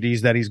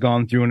tragedies that he's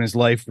gone through in his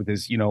life with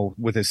his,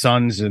 with his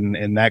sons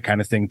and that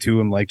kind of thing too.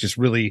 I'm like just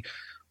really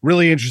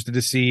interested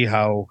to see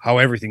how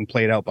everything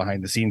played out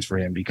behind the scenes for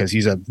him, because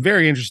he's a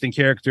very interesting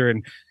character.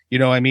 And he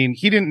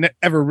didn't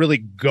ever really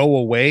go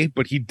away,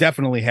 but he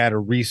definitely had a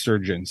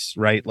resurgence,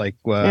 right? Like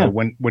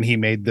when he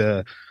made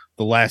the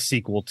last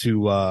sequel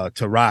to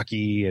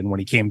Rocky, and when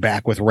he came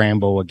back with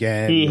Rambo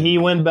again. He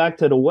went back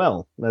to the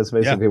well. That's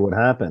basically what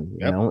happened.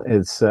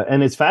 It's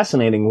and it's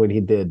fascinating what he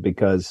did,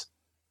 because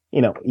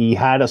he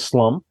had a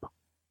slump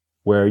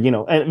where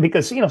and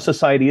because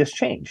society has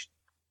changed.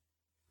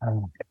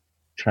 I'm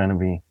trying to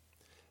be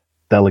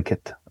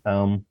delicate.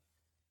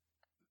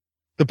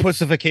 The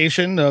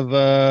pussification of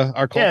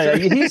our culture.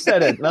 Yeah, he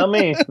said it, not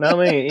me.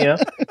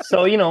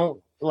 So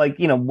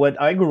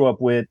what I grew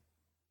up with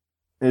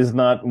is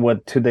not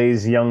what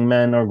today's young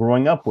men are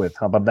growing up with.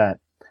 How about that?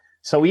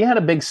 So he had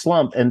a big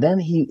slump, and then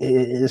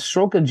his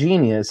stroke of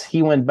genius,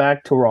 he went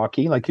back to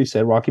Rocky, like you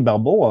said, Rocky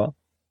Balboa,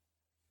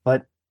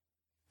 but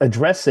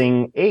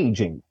addressing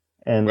aging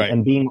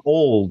and being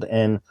old,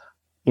 and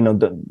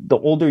the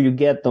older you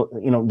get,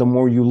 the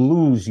more you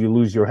lose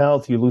your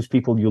health, you lose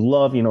people you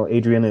love.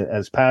 Adrian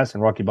has passed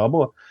and Rocky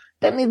Balboa.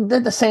 Then he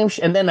did the same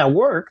and then that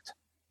worked,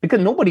 because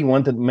nobody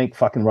wanted to make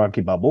fucking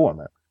Rocky Balboa,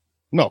 man.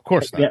 No, of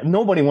course not. Yeah,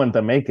 nobody wanted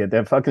to make it.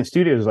 That fucking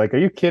studio was like, "Are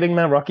you kidding,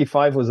 man? Rocky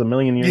 5 was a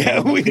million years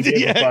ago." We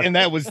did, and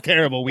that was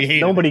terrible. We hated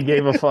Nobody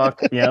gave a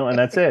fuck, and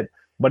that's it.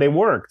 But it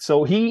worked.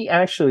 So he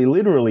actually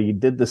literally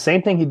did the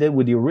same thing he did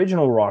with the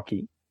original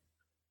Rocky,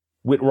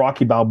 with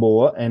Rocky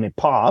Balboa, and it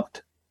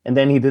popped. And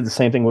then he did the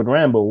same thing with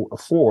Rambo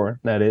 4.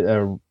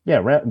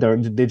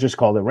 They just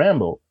called it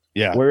Rambo.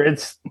 Yeah, where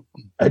it's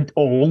an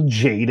old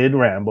jaded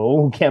Rambo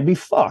who can't be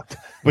fucked,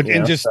 but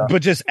just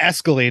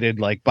escalated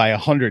like by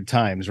 100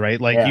 times,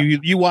 right? Like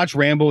you watch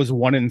Rambo's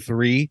 1 and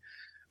 3,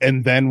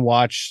 and then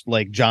watch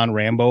like John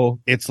Rambo.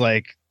 It's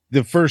like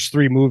the first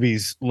 3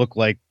 movies look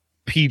like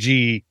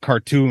PG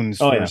cartoons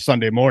for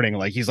Sunday morning.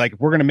 Like he's like, if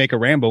we're gonna make a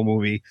Rambo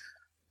movie,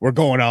 we're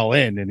going all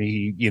in, and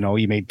he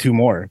made 2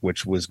 more,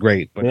 which was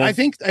great. But I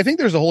think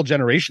there's a whole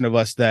generation of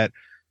us that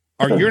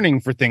are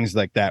yearning for things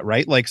like that,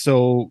 right? Like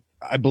so.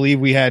 I believe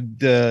we had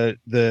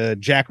the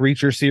Jack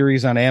Reacher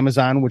series on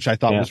Amazon, which I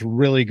thought was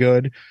really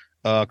good.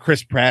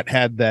 Chris Pratt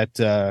had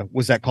that.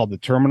 Was that called The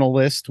Terminal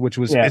List? Which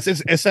was it's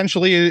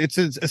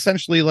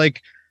essentially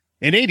like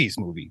an 80s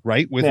movie,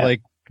 right? With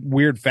like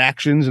weird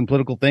factions and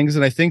political things.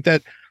 And I think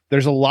that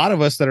there's a lot of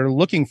us that are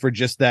looking for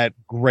just that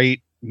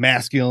great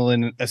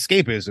masculine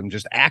escapism,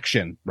 just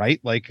action, right?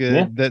 Like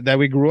that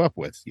we grew up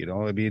with.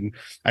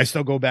 I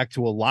still go back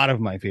to a lot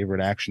of my favorite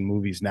action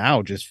movies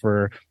now just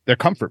for their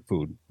comfort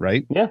food,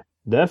 right? Yeah.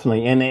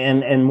 Definitely,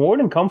 and more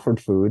than comfort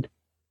food,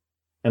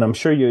 and I'm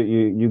sure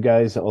you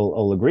guys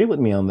will agree with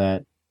me on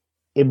that.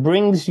 It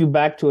brings you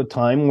back to a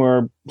time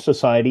where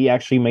society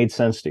actually made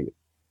sense to you,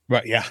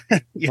 right? Yeah,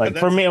 like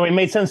for me, it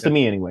made sense to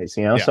me, anyways.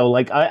 So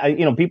like I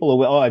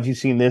people are, have you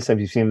seen this? Have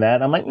you seen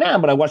that? I'm like, nah,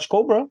 but I watched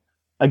Cobra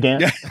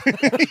again.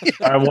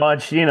 Or I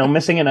watched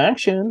Missing in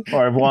Action,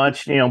 or I've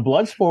watched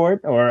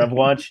Bloodsport, or I've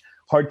watched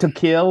Hard to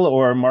Kill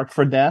or Marked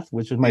for Death,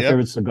 which is my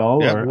favorite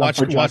Seagal. Or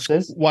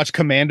watch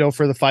Commando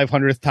for the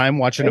 500th time,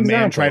 watching a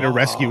man try to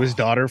rescue his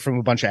daughter from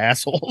a bunch of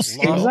assholes.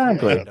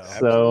 Exactly.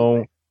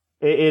 So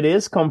it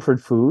is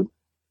comfort food,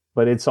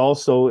 but it's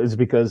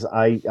because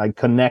I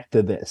connect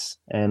to this.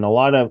 And a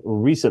lot of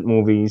recent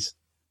movies,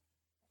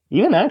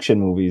 even action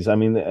movies. I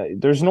mean,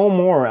 there's no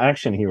more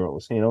action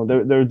heroes. You know,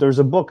 there's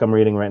a book I'm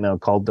reading right now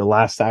called The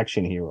Last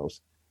Action Heroes.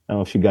 I don't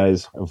know if you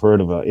guys have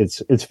heard of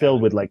it. It's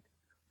filled with like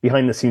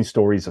behind the scenes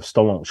stories of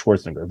Stallone,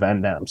 Schwarzenegger,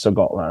 Van Damme,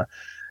 Seagal.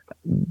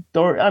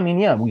 I mean,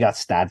 yeah, we got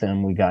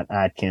Statham, we got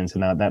Atkins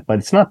and all that, but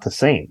it's not the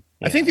same.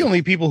 I think the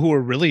only people who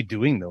are really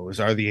doing those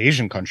are the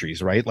Asian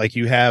countries, right? Like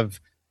you have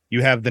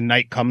The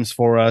Night Comes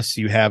for Us,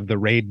 you have the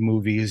Raid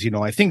movies. You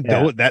know, I think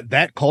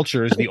that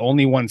culture is the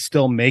only one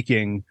still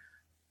making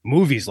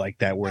movies like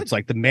that, where it's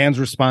like the man's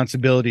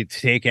responsibility to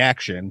take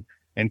action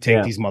and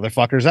take these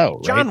motherfuckers out.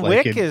 Right? John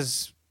Wick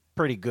is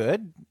pretty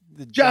good.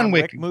 The John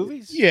Wick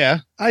movies. Yeah,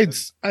 I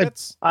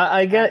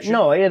get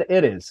no, it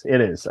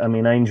is. I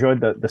mean, I enjoyed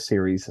the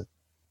series.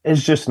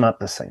 It's just not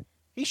the same.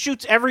 He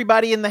shoots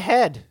everybody in the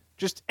head.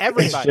 Just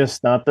everybody. It's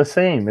just not the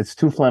same. It's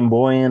too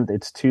flamboyant.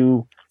 It's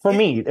too to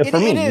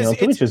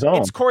each his own.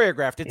 It's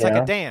choreographed. It's like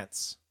a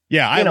dance.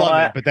 Yeah, I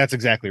love it, but that's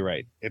exactly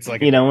right. It's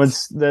like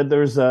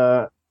there's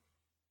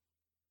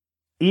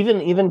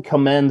even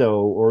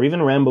Commando or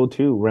even Rambo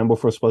 2, Rambo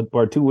First Blood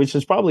Part 2, which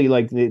is probably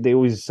like they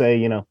always say,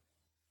 you know,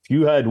 if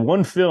you had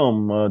one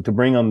film to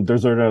bring on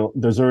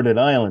deserted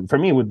island, for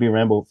me it would be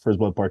Rambo First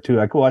Blood Part 2.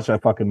 I could watch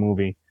that fucking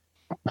movie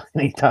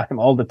anytime,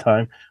 all the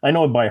time. I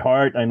know it by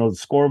heart. I know the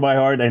score by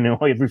heart. I know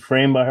every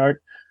frame by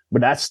heart.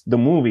 But that's the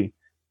movie.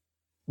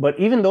 But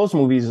even those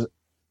movies,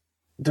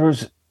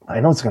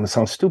 I know it's going to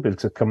sound stupid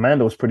because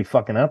Commando is pretty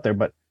fucking out there,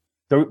 but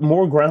they're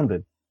more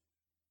grounded.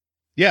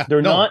 Yeah,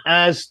 they're not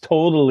as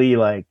totally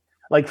like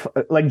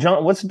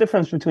John. What's the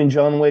difference between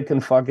John Wick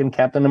and fucking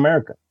Captain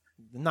America?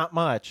 Not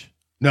much.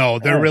 No,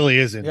 there really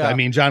isn't. Yeah. I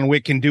mean, John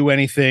Wick can do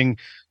anything.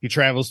 He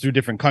travels through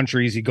different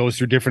countries. He goes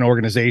through different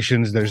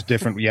organizations. There's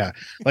different,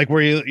 like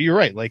where you're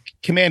right. Like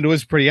Commando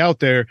is pretty out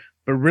there,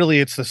 but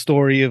really it's the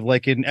story of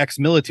like an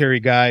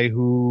ex-military guy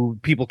who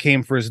people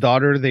came for his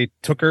daughter. They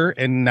took her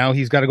and now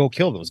he's got to go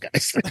kill those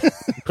guys.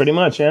 Pretty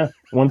much. Yeah.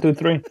 1, 2,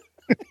 3.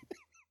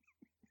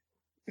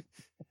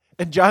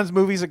 And John's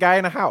movie's a guy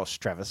in a house,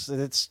 Travis.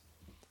 It's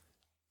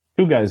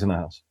 2 guys in a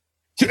house.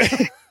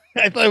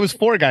 I thought it was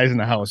 4 guys in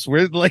the house.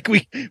 We're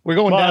going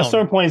down. At a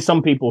certain point,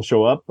 some people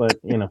show up, but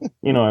you know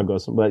how it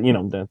goes. But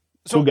the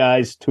 2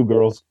 guys, 2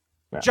 girls.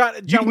 Yeah.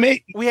 John,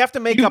 we have to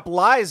make up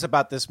lies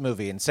about this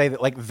movie and say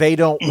that like they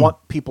don't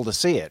want people to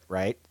see it,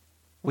 right?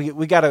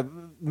 We got to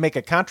make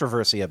a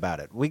controversy about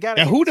it. We got.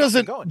 Who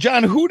doesn't,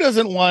 John? Who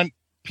doesn't want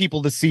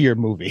people to see your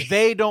movie?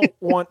 They don't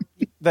want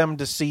them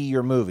to see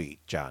your movie,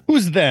 John.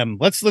 Who's them?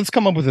 Let's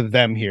come up with a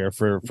them here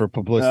for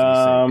publicity's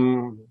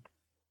sake.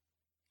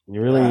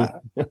 You really.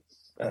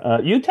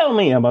 You tell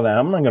me about that.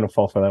 I'm not going to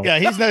fall for that. Yeah,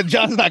 he's not.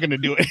 John's not going to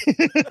do it.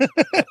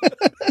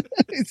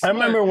 I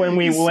remember when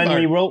we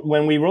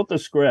wrote the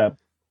script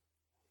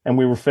and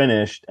we were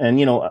finished, and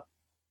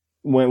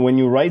when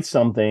you write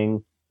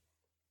something,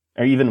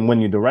 or even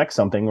when you direct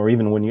something, or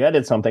even when you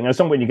edit something, or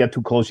somewhere you get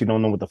too close, you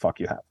don't know what the fuck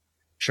you have.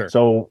 Sure.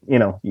 So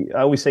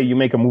I always say you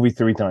make a movie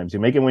 3 times. You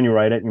make it when you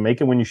write it, you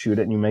make it when you shoot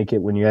it, and you make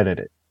it when you edit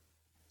it.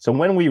 So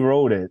when we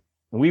wrote it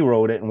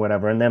and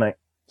whatever, and then I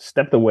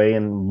stepped away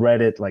and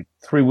read it like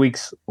 3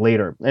 weeks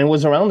later. And it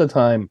was around the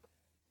time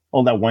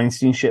all that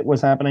Weinstein shit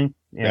was happening.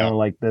 You know,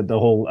 like the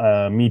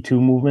whole Me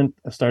Too movement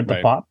started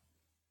to pop.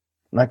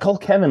 And I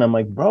called Kevin. I'm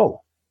like,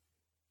 bro,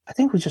 I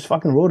think we just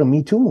fucking wrote a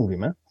Me Too movie,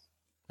 man.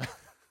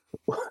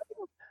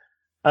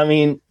 I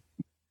mean,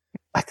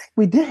 I think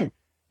we did.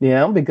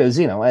 Because,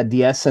 at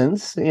the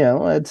essence,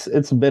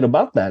 it's a bit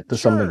about that to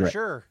some degree.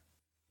 Sure.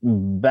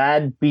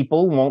 Bad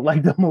people won't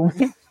like the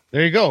movie.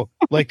 There you go.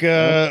 Like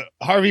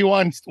Harvey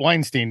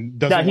Weinstein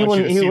doesn't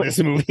want you to see this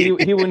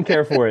movie. He wouldn't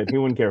care for it. He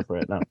wouldn't care for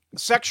it. No.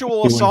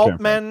 Sexual assault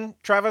men,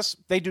 Travis,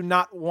 they do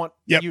not want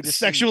you to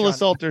sexual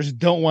assaulters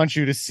don't want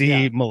you to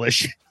see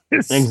Malicious.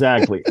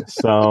 Exactly.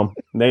 So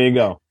there you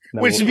go.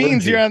 Which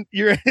means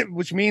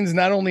which means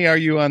not only are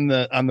you on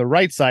the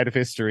right side of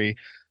history,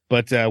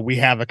 but we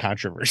have a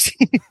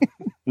controversy.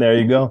 There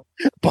you go.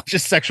 A bunch of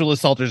sexual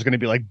assaulters are going to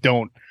be like,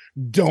 don't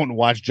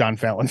watch John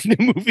Fallon's new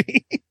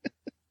movie.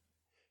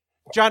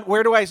 John,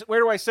 where do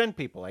I send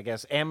people? I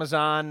guess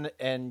Amazon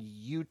and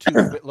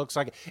YouTube. It looks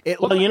like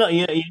it. Well, you know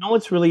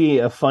what's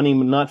really funny,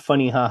 not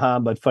funny, haha,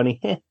 but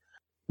funny.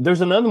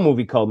 There's another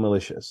movie called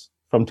Malicious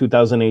from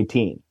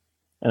 2018,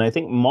 and I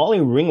think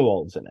Molly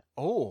Ringwald's in it.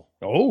 Oh!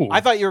 I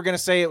thought you were going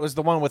to say it was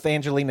the one with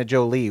Angelina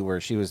Jolie,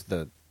 where she was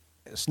the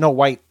Snow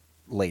White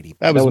lady.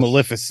 That was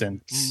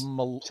Maleficent.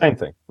 Same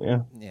thing.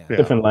 Yeah.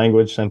 Different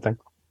language. Same thing.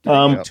 Did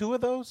they make 2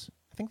 of those?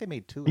 I think they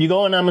made 2. You go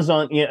on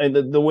Amazon. Yeah,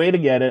 the way to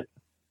get it.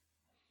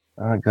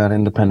 Oh God,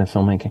 independent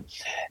filmmaking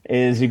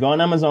is you go on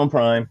Amazon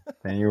Prime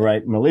and you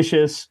write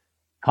Malicious,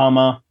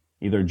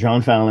 either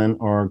John Fallon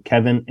or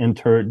Kevin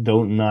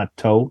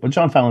Interdonato, but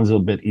John Fallon's a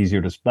little bit easier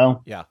to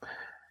spell. Yeah.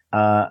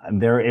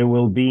 There it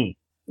will be.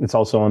 It's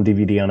also on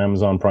DVD on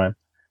Amazon Prime.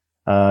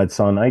 It's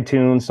on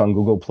iTunes, on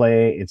Google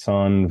Play, it's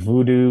on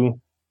Vudu,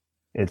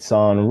 it's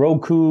on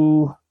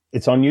Roku,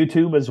 it's on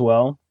YouTube as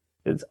well.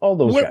 It's all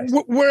those guys.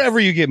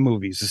 Wherever you get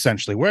movies,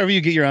 essentially, wherever you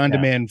get your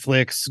on-demand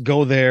flicks,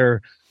 go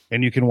there.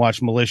 and you can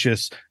watch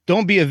Malicious.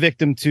 Don't be a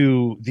victim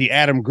to the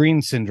Adam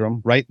Green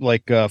syndrome, right?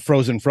 Like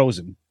Frozen.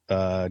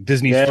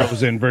 Disney's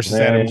Frozen versus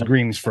Adam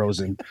Green's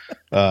Frozen.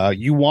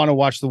 You want to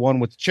watch the one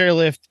with the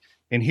chairlift,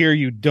 and here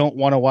you don't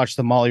want to watch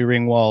the Molly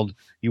Ringwald.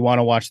 You want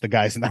to watch the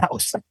guys in the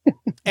house.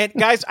 And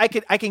guys, I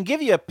can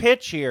give you a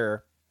pitch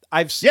here.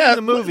 I've seen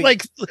the movie.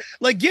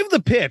 Like give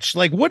the pitch.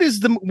 Like, what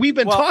is we've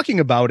been talking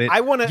about it.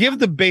 I want to give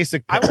the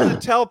basic pitch. I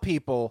want to tell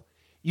people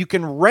you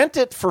can rent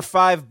it for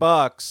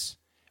 $5.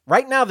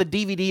 Right now, the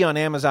DVD on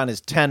Amazon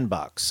is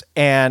 $10,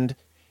 and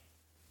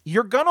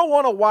you're gonna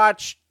want to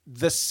watch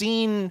the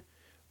scene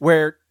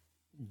where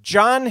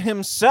John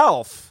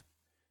himself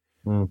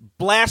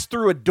blasts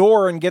through a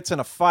door and gets in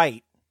a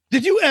fight.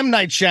 Did you M.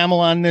 Night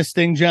Shyamalan this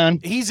thing, John?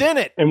 He's in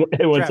it. And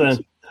it was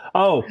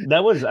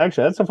that was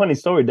actually, that's a funny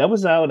story. That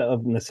was out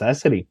of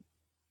necessity.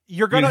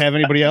 You have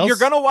anybody else? You're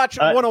gonna want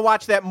to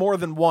watch that more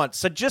than once.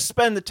 So just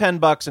spend the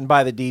 $10 and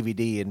buy the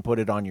DVD and put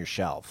it on your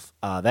shelf.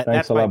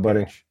 That's a lot,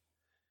 buddy.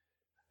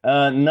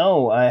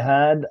 No, I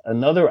had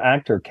another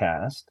actor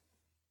cast,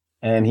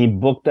 and he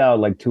booked out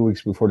like 2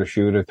 weeks before the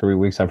shoot, or 3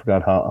 weeks. I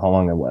forgot how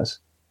long it was.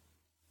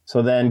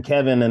 So then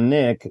Kevin and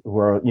Nick, who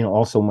are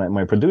also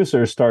my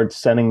producers, start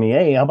sending me,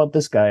 hey, how about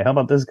this guy? How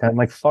about this guy? I'm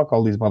like, fuck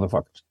all these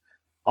motherfuckers.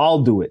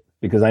 I'll do it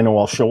because I know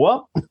I'll show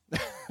up.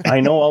 I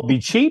know I'll be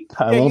cheap.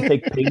 I won't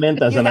take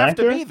payment as an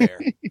actor. To be there.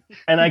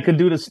 And I could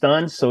do the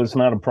stunts, so it's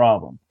not a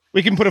problem.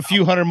 We can put a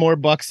few $100 more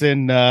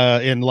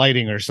in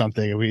lighting or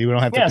something. We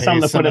don't have to pay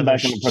something to put it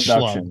back in the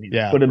production.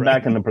 Put it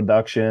back in the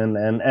production.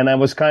 And I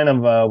was kind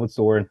of what's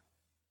the word?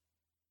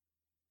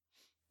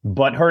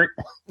 Butthurt.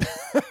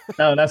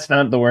 No, that's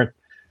not the word.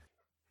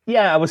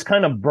 Yeah, I was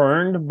kind of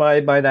burned by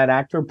that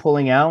actor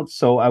pulling out.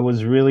 So I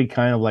was really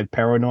kind of like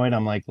paranoid.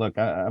 I'm like, look,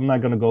 I'm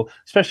not going to go,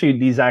 especially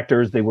these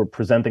actors they were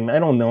presenting. I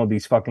don't know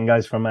these fucking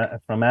guys from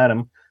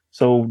Adam.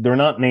 So they're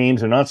not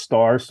names, they're not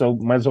stars. So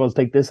might as well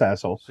take this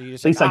asshole. So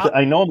at least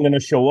I know I'm going to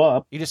show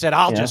up. You just said,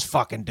 I'll just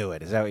fucking do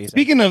it. Is that what you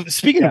said?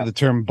 Speaking of the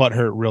term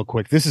butthurt real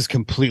quick, this is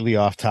completely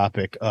off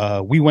topic.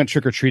 We went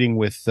trick-or-treating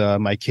with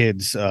my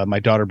kids. My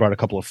daughter brought a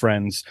couple of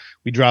friends.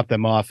 We dropped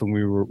them off and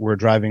we were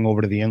driving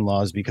over to the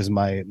in-laws because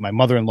my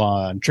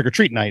mother-in-law on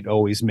trick-or-treat night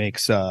always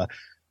makes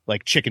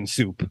like chicken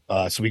soup.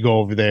 So we go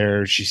over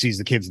there. She sees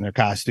the kids in their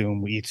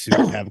costume. We eat soup,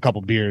 have a couple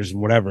beers and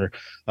whatever.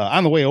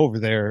 On the way over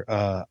there,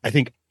 I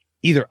think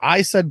either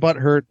I said butt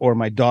hurt or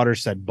my daughter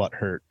said butt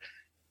hurt.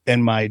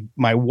 And my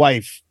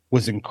wife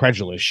was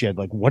incredulous. She had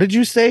like, what did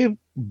you say?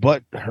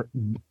 Butt hurt?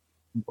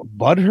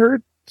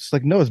 It's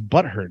like, no, it's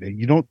butt hurt.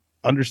 You don't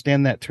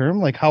understand that term?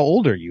 Like, how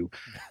old are you?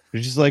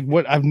 It's just like,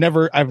 what? I've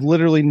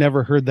literally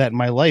never heard that in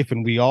my life.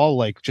 And we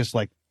all just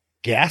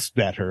gasped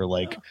at her.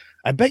 Like,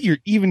 I bet your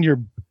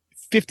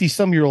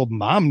 50-some-year-old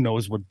mom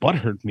knows what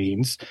butthurt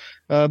means.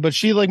 But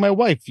she, like my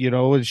wife,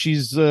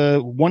 she's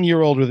 1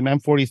 year older than me. I'm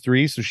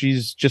 43, so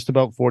she's just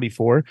about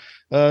 44.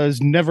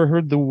 Has never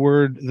heard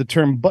the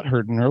term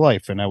butthurt in her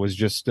life. And I was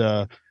just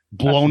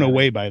blown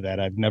away by that.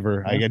 I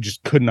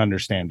just couldn't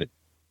understand it.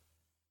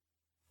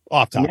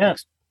 Off topic.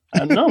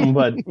 Yeah, no,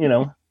 but,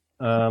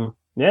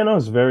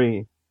 it's a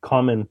very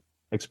common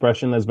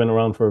expression that's been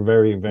around for a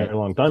very, very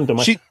long time.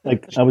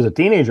 I was a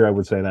teenager, I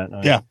would say that.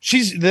 Yeah,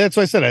 that's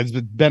what I said. It's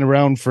been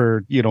around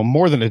for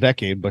more than a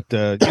decade, but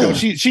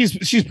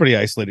she's pretty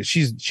isolated.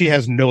 She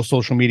has no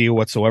social media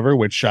whatsoever,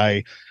 which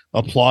I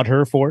applaud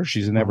her for.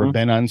 She's never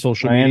been on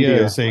social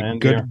media. I say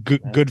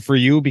good for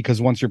you,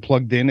 because once you're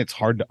plugged in, it's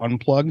hard to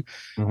unplug.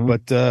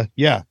 But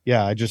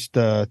I just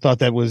thought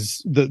that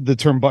was the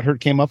term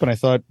butthurt came up, and I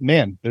thought,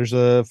 man, there's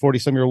a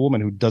 40-some-year-old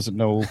woman who doesn't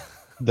know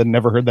that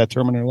never heard that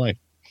term in her life.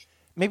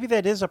 Maybe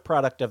that is a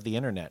product of the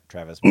internet,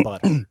 Travis.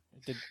 But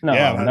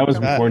that was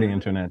before the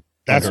internet.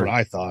 That's what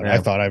I thought. Yeah. I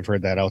thought I've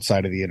heard that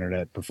outside of the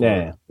internet before.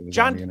 Yeah.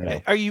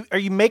 John, are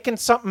you making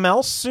something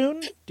else soon?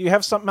 Do you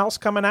have something else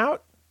coming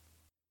out?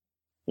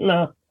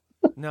 No.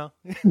 No.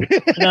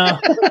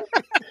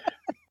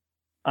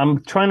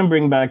 I'm trying to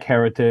bring back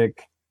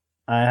Heretic.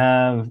 I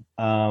have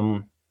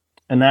an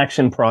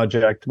action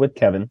project with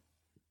Kevin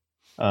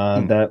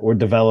that we're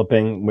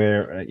developing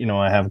where,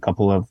 I have a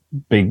couple of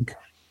big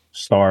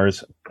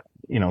stars,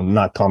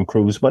 not Tom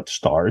Cruise, but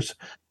stars,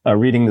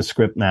 reading the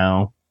script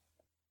now.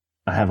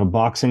 I have a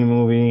boxing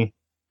movie,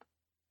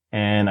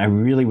 and I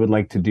really would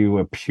like to do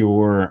a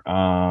pure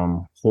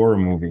horror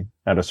movie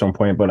at a certain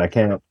point, but I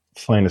can't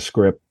find a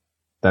script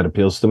that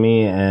appeals to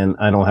me, and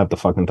I don't have the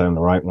fucking time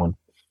to write one.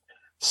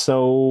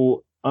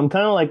 So I'm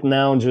kind of like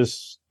now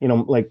just,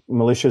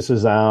 Malicious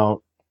is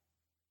out.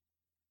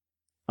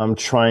 I'm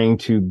trying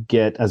to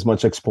get as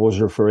much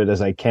exposure for it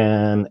as I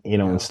can,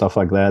 and stuff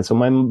like that. So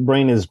my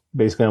brain is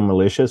basically on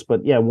Malicious,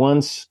 but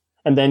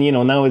and then,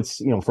 now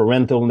it's, for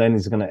rental, and then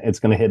it's going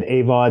to hit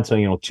AVOD. So,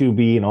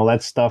 Tubi and all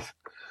that stuff.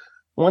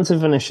 Once it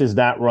finishes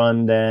that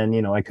run,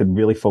 then, I could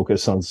really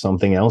focus on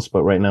something else.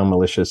 But right now,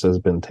 Malicious has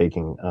been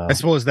taking. I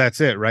suppose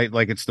that's it, right?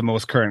 Like, it's the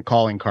most current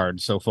calling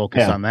card. So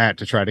focus on that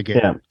to try to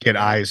get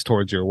eyes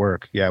towards your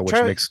work. Yeah. Which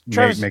makes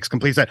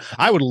complete sense.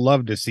 I would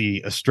love to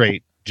see a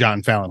straight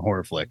John Fallon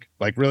horror flick.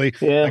 Like really,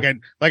 Yeah.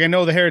 I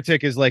know The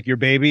Heretic is like your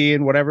baby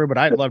and whatever, but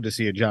I'd love to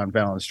see a John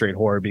Fallon straight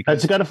horror I because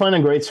just got to find a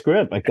great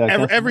script. Like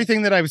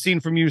everything that I've seen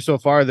from you so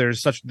far,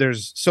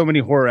 there's so many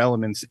horror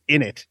elements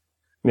in it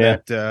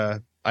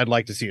that I'd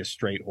like to see a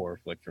straight horror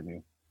flick from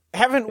you.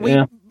 Haven't we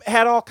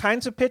had all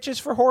kinds of pitches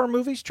for horror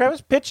movies?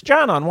 Travis, pitch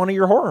John on one of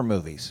your horror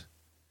movies.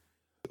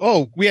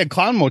 Oh, we had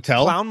Clown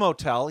Motel. Clown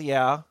Motel,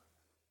 yeah.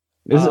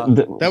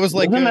 That was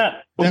like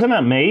wasn't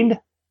that made?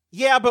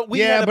 Yeah, but we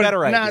had a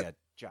better idea,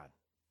 John.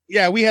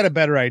 Yeah, we had a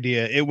better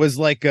idea. It was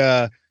like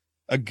a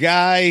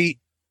guy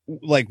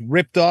like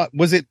ripped off.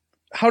 Was it?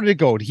 How did it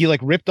go? He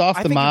like ripped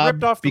off the mob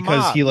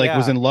because he like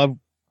was in love.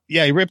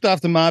 Yeah, he ripped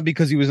off the mob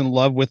because he was in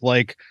love with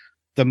like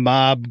the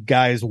mob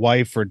guy's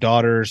wife or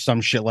daughter or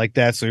some shit like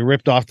that. So he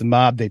ripped off the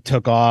mob. They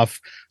took off.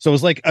 So it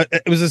was like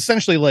it was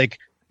essentially like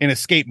an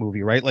escape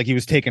movie, right? Like he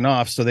was taken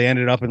off. So they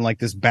ended up in like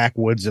this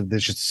backwoods of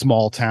this just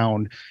small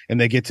town,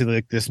 and they get to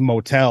like this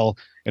motel,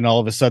 and all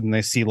of a sudden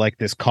they see like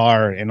this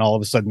car, and all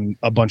of a sudden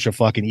a bunch of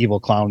fucking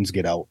evil clowns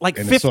get out. Like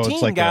and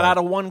 15 got out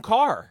of one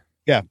car.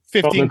 Yeah,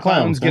 15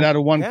 clowns get out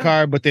of one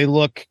car, but they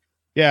look,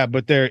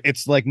 but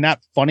it's like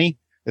not funny.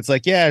 It's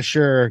like, yeah,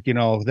 sure,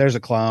 there's a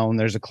clown,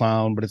 but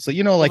it's like,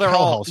 like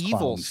Hell House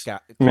clowns.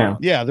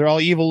 Yeah, they're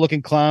all evil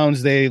looking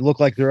clowns. They look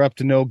like they're up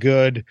to no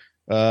good.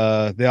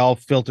 They all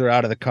filter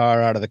out of the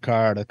car,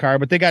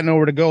 but they got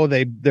nowhere to go.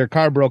 Their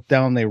car broke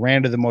down. They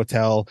ran to the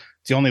motel.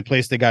 It's the only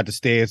place they got to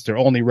stay. It's their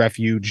only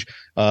refuge.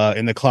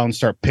 And the clowns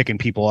start picking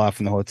people off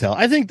in the hotel.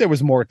 I think there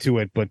was more to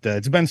it, but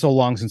it's been so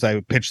long since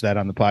I pitched that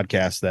on the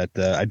podcast that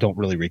I don't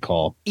really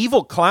recall.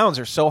 Evil clowns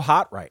are so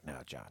hot right now,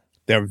 John.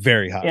 They're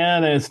very hot. Yeah,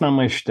 it's not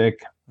my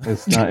shtick.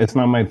 It's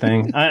not my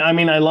thing. I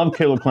mean, I love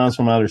Killer Clowns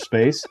from Outer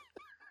Space.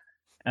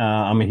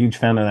 I'm a huge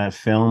fan of that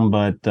film,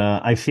 but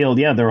I feel,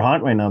 they're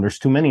hot right now. There's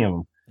too many of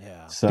them.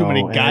 Yeah. So, too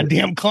many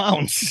goddamn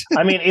clowns.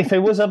 I mean, if it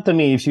was up to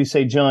me, if you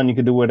say, John, you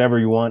could do whatever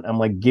you want, I'm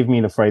like, give me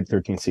the Friday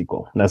 13th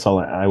sequel. That's all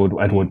I would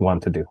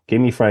want to do.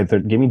 Give me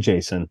give me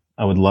Jason.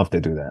 I would love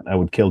to do that. I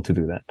would kill to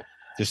do that.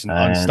 Just an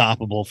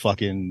unstoppable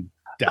fucking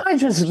death.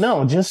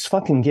 Just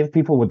fucking give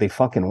people what they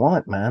fucking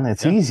want, man.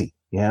 It's easy.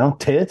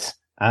 Tits,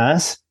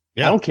 ass.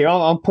 Yeah. I don't care.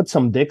 I'll put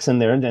some dicks in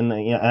there, and then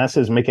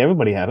asses make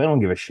everybody happy. I don't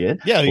give a shit.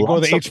 Yeah, you go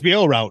the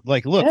HBO route.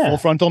 Like, look, full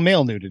frontal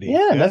male nudity.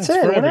 Yeah, that's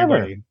it. For whatever.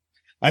 Everybody.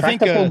 I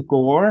think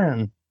gore,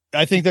 and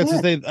I think that's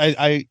his name.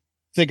 I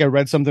think I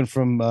read something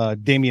from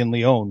Damien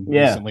Leone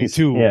recently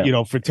too.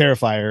 For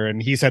Terrifier,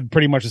 and he said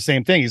pretty much the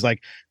same thing. He's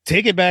like,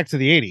 take it back to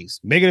the 80s,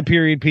 make it a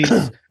period piece.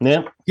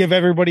 Give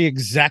everybody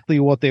exactly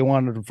what they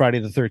wanted on Friday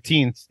the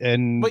 13th,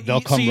 and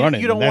they'll come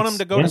running. You don't want them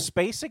to go to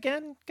space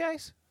again,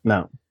 guys?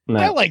 No.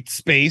 I liked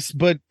space,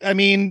 but I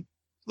mean,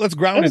 let's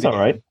ground it. All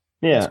right.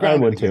 Yeah, I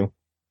would too.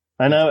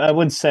 And I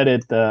would set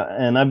it,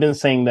 and I've been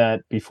saying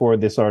that before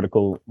this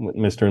article with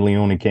Mr.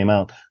 Leone came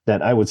out,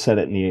 that I would set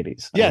it in the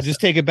 80s. Yeah, just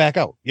take it back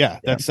out. Yeah,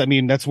 that's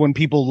when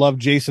people love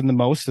Jason the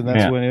most, and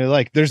that's when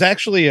there's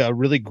actually a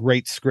really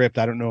great script.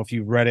 I don't know if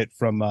you've read it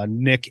from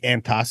Nick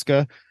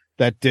Antosca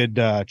that did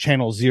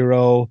Channel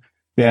Zero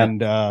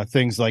and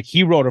things like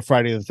he wrote a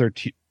Friday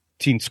the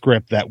 13th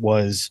script that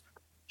was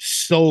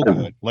so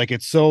good. Like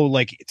it's so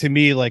like to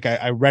me, like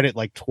I read it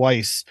like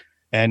twice.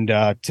 And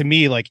to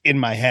me, like in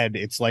my head,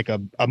 it's like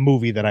a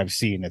movie that I've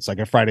seen. It's like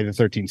a Friday the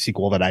 13th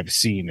sequel that I've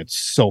seen. It's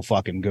so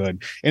fucking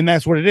good. And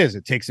that's what it is.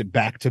 It takes it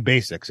back to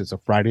basics. It's a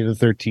Friday the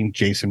 13th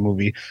Jason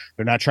movie.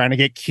 They're not trying to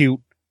get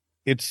cute.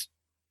 It's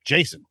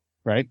Jason,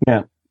 right?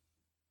 Yeah.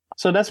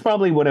 So that's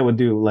probably what I would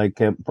do. Like,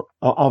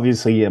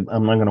 obviously, I'm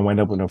not going to wind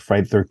up with a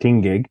Friday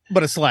 13 gig.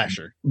 But a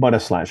slasher.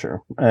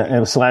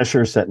 A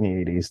slasher set in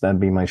the 80s. That'd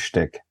be my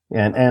shtick.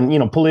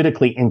 And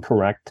politically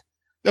incorrect.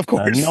 Of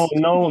course. No,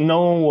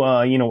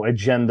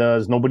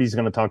 agendas. Nobody's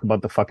going to talk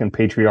about the fucking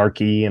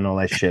patriarchy and all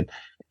that shit,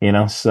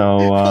 so.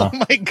 Oh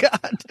my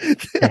God.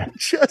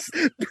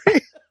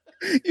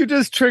 You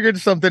just triggered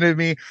something in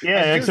me. Yeah,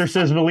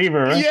 Exorcist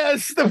believer, right?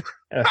 Yes.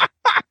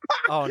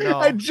 Oh no.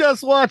 I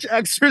just watched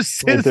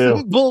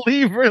Exorcism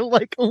Believer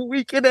like a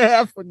week and a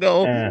half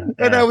ago.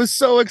 And I was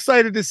so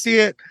excited to see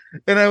it.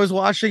 And I was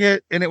watching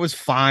it and it was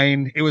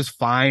fine. It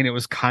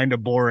was kind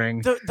of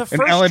boring. The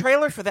first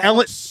trailer for that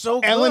was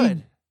so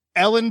good.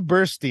 Ellen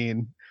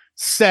Burstyn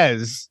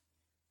says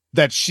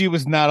that she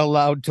was not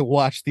allowed to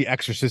watch The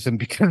Exorcism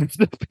because of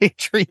the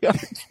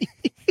patriarchy.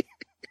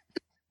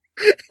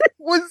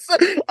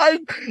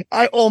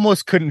 I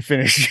almost couldn't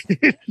finish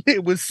it.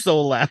 It was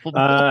so laughable.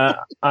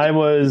 I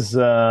was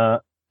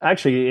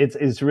actually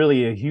it's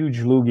really a huge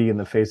loogie in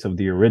the face of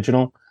the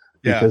original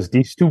because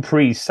these two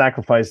priests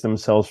sacrificed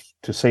themselves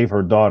to save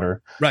her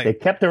daughter. Right. They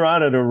kept her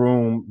out of the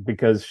room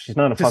because she's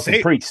not a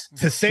fucking priest.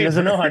 She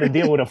doesn't know how to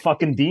deal with a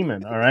fucking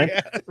demon. All right?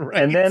 Yeah,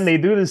 right. And then they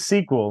do the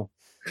sequel.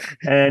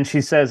 And she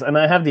says, and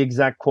I have the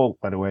exact quote,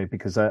 by the way,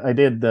 because I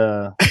did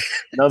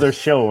another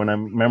show and I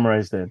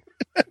memorized it.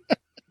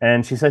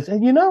 And she says,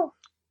 and I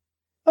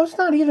was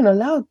not even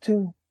allowed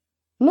to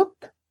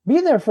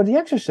be there for The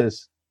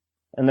Exorcist.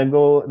 And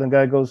the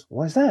guy goes,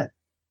 what's that?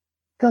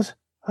 He goes,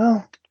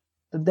 oh,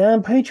 the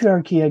damn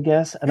patriarchy, I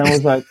guess. And I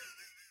was like,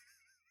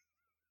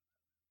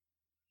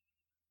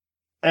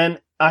 And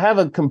I have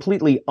a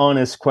completely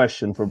honest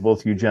question for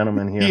both you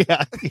gentlemen here.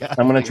 Yeah.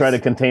 I'm going to try to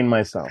contain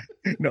myself.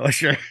 No,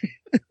 sure.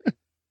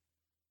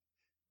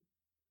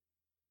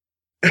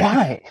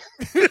 Why?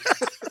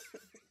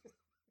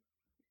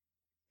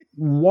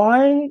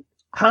 Why?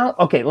 How?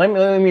 Okay,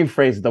 let me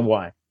phrase the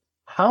why.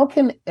 How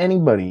can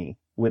anybody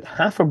with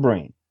half a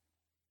brain,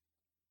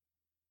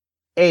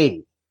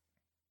 A,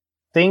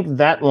 think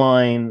that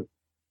line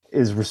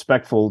is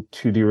respectful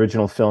to the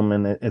original film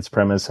and its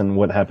premise and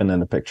what happened in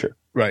the picture?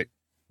 Right.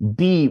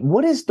 B,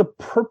 what is the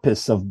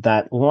purpose of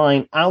that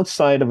line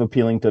outside of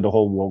appealing to the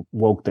whole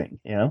woke thing?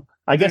 You know,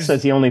 I guess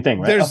that's the only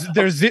thing, right?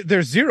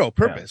 There's zero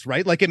purpose,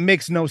 right? Like, it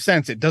makes no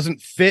sense. It doesn't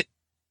fit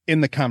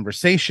in the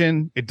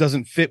conversation. It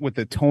doesn't fit with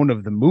the tone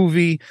of the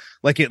movie.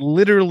 Like, it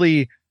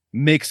literally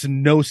makes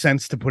no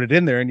sense to put it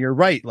in there. And you're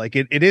right. Like,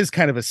 it is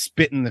kind of a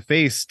spit in the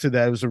face to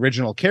those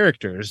original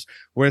characters,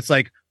 where it's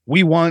like,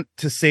 we want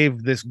to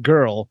save this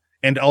girl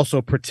and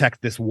also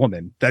protect this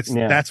woman.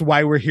 That's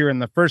why we're here in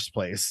the first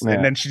place. Yeah.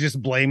 And then she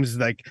just blames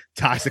like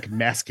toxic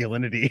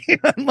masculinity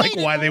on like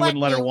why they wouldn't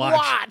let her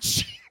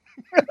watch.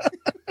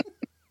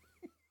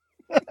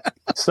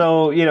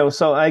 So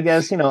I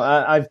guess,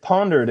 I've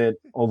pondered it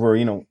over,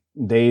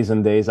 days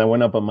and days. I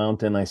went up a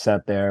mountain. I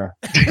sat there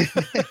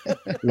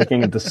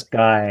looking at the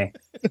sky,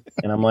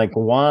 and I'm like,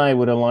 why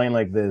would a line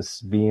like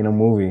this be in a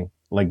movie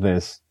like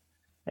this?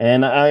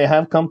 And I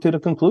have come to the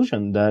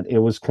conclusion that it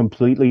was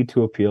completely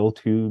to appeal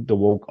to the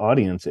woke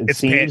audience. It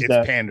seems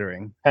that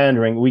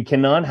pandering. We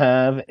cannot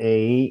have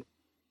a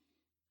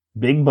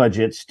big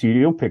budget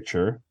studio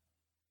picture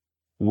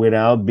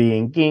without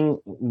being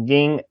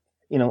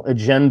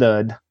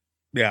agenda'd.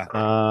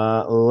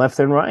 Yeah. Left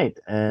and right.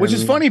 And which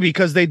is funny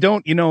because they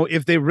don't,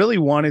 if they really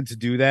wanted to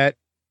do that,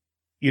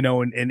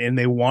 and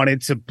they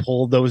wanted to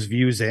pull those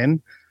views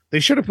in, they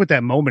should have put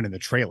that moment in the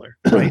trailer,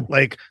 right?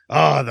 Like,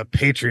 the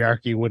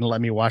patriarchy wouldn't let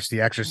me watch The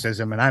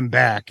Exorcism and I'm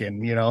back.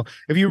 And,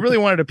 if you really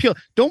wanted to appeal,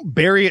 don't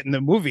bury it in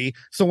the movie.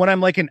 So when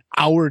I'm like an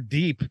hour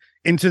deep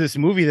into this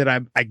movie that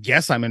I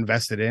guess I'm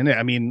invested in,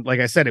 I mean, like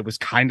I said, it was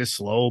kind of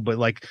slow, but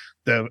like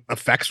the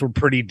effects were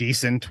pretty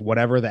decent.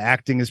 Whatever, the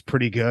acting is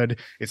pretty good.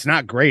 It's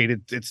not great.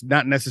 It's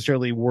not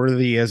necessarily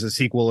worthy as a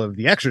sequel of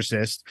The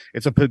Exorcist.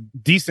 It's a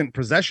decent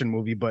possession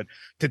movie, but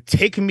to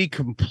take me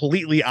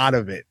completely out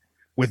of it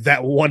with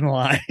that one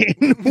line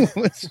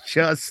was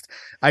just,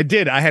 I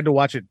had to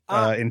watch it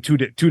in two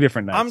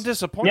different nights. I'm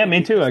disappointed. Yeah,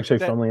 me too, actually,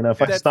 funnily enough.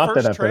 I stopped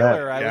it after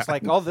trailer, that. I was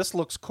like, oh, this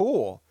looks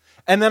cool.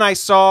 And then I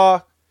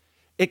saw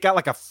it got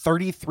like a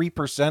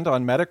 33%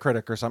 on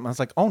Metacritic or something. I was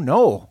like, oh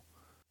no.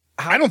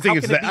 I don't think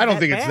it's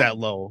that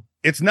low.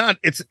 It's not,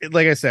 it's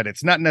like I said,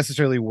 it's not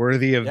necessarily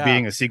worthy of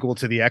being a sequel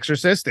to The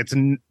Exorcist.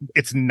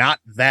 It's not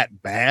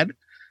that bad.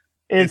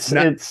 It's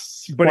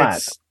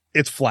flat.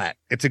 It's flat.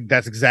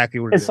 That's exactly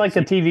what it's like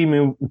a TV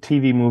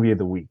movie of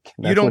the week.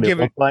 That's you don't give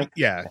it like.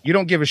 Yeah, you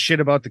don't give a shit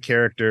about the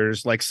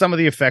characters. Like, some of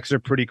the effects are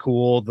pretty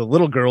cool. The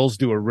little girls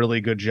do a really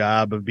good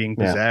job of being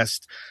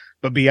possessed,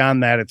 but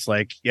beyond that, it's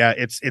like,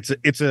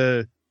 it's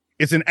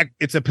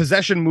a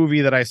possession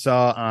movie that I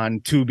saw on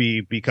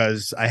Tubi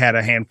because I had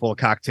a handful of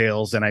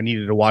cocktails and I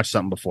needed to watch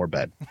something before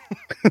bed.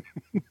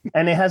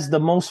 And it has the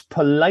most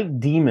polite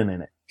demon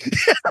in it.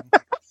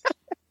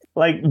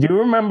 Like, do you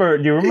remember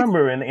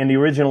in the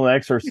original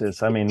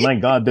Exorcist? I mean, my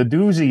God, the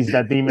doozies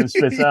that demon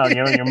spits out.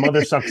 Your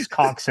mother sucks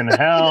cocks in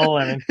hell,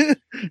 and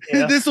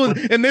this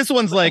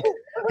one's like,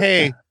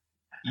 hey,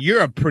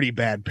 you're a pretty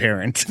bad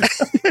parent.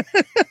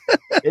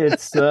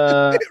 It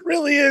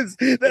really is.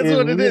 That's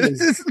what it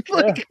is. It's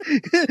like,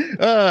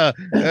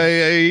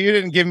 you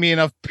didn't give me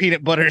enough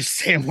peanut butter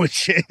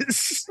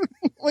sandwiches.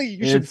 Well,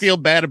 you should feel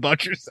bad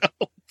about yourself.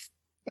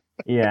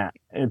 Yeah,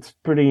 it's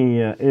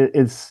pretty.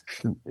 It's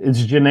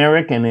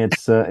generic and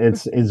it's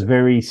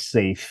very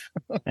safe,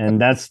 and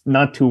that's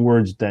not two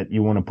words that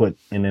you want to put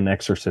in an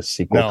Exorcist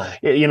sequel.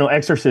 No.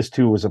 Exorcist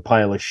 2 was a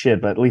pile of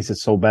shit, but at least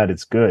it's so bad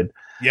it's good.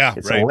 Yeah,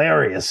 it's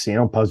hilarious.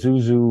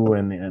 Pazuzu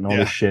and all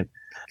this shit.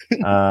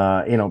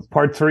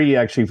 Part 3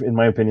 actually, in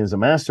my opinion, is a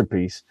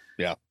masterpiece.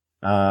 Yeah.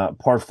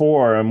 Part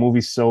 4, a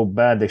movie so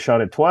bad they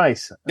shot it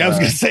twice. I was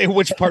gonna say,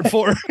 which part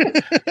 4?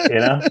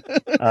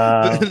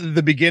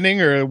 The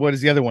beginning, or what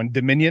is the other one?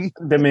 Dominion.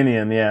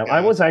 Yeah.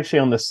 I was actually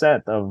on the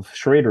set of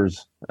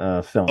Schrader's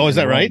film. Oh, is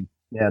that right?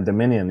 Yeah,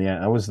 Dominion.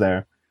 Yeah, I was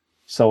there,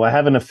 so I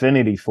have an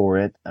affinity for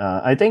it.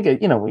 I think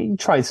we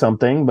tried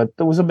something, but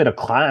there was a bit of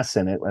class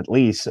in it, at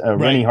least.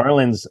 Rennie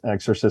Harlin's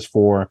Exorcist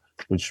 4,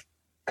 which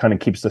kind of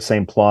keeps the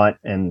same plot,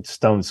 and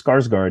Stellan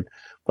Skarsgård,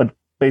 but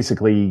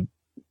basically,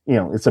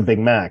 it's a Big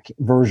Mac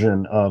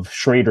version of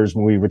Schrader's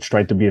movie, which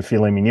tried to be a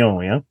filet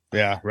mignon, yeah?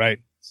 Yeah, right.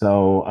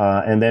 So,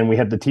 and then we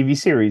have the TV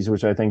series,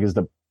 which I think is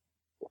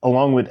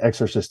along with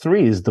Exorcist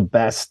 3, is the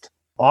best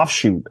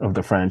offshoot of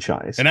the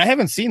franchise. And I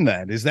haven't seen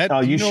that. Is that? Oh,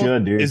 you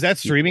should, dude. Is that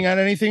streaming on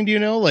anything? Do you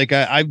know? Like,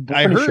 I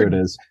heard sure it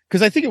is,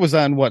 because I think it was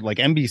on like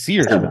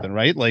NBC or something,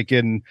 right? Like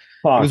in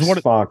Fox. It was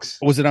Fox.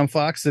 Was it on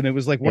Fox? And it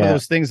was like one of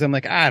those things. I'm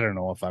like, I don't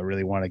know if I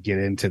really want to get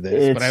into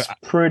this. It's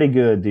pretty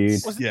good, dude.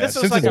 This was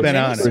like it's been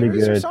on. Pretty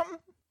good.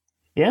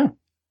 Yeah.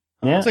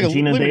 Yeah, It's like a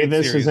Gina limited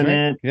Davis series, is in right?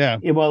 it.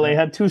 Yeah. Well, they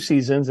had 2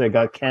 seasons. They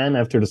got canned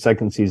after the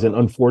second season,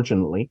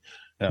 unfortunately,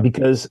 Yeah.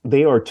 because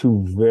they are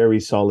 2 very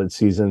solid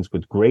seasons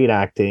with great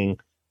acting,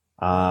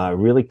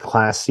 really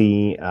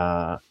classy.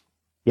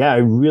 Yeah, I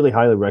really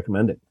highly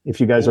recommend it. If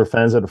you guys Cool. are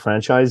fans of the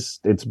franchise,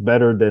 it's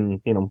better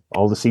than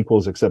all the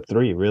sequels except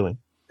 3. Really.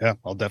 Yeah,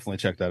 I'll definitely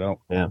check that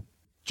out. Yeah.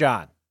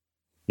 John,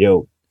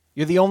 Yo.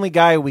 you're the only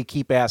guy we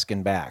keep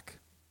asking back.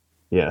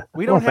 Yeah.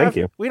 We don't Thank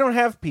you. We don't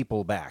have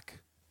people back.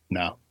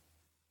 No.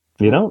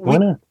 You know why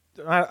not?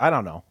 I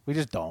don't know. We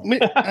just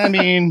don't. I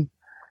mean,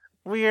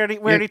 We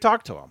already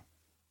talked to them.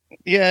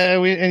 yeah,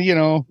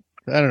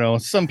 I don't know.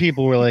 Some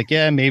people were like,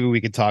 yeah, maybe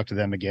we could talk to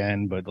them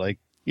again, but like,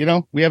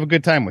 we have a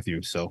good time with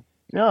you. So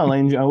No,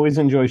 I always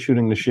enjoy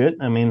shooting the shit.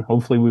 I mean,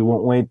 hopefully we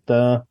won't wait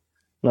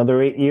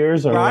another 8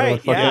 years or whatever Right? the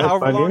fuck Yeah, it is,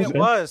 however 5 long years, it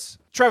yeah. was.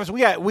 Travis,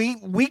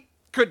 we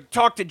could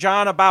talk to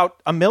John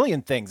about a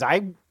million things.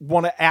 I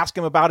want to ask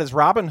him about his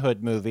Robin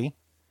Hood movie.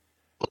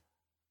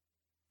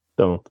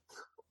 Don't.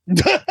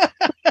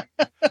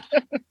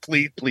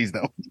 please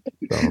don't.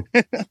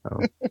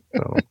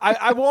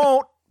 I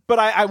won't, but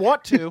I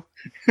want to.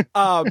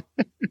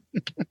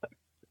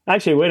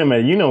 Actually, wait a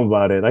minute. You know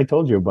about it. I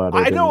told you about it.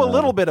 I know a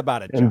little bit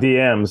about it, in John.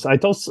 DMs. I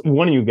told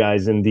one of you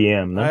guys in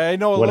DM. No? I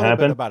know a What little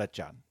happened? bit about it,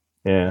 John.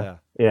 Yeah.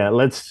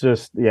 Let's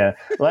just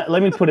Let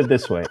me put it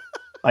this way.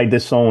 I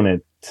disown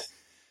it,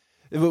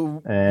 We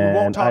won't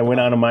and talk I went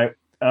about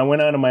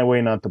out of my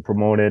way not to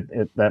promote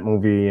it. That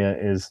movie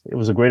it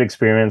was a great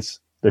experience.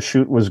 The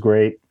shoot was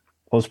great.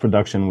 Post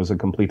production was a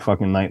complete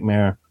fucking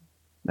nightmare,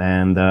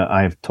 and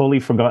I've totally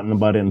forgotten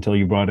about it until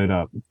you brought it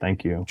up.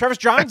 Thank you. Travis,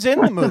 John's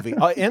in the movie,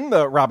 in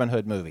the Robin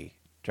Hood movie.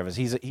 Travis,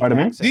 he Pardon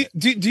me? acts in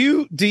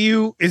it. Do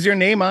you is your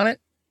name on it?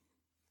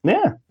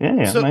 Yeah.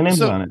 So- my name's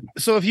so- on it.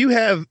 So if you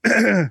have,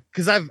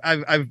 because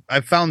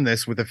I've found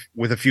this with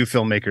a few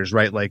filmmakers,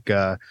 right? Like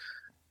I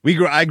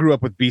grew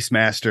up with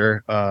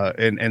Beastmaster,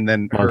 and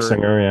then Mark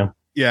Singer,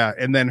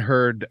 and then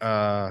heard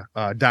Don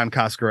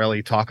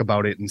Coscarelli talk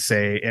about it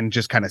and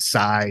just kind of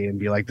sigh and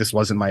be like, this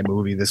wasn't my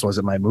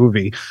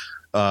movie.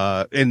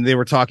 And they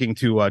were talking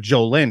to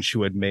Joe Lynch,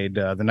 who had made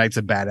the Knights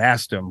of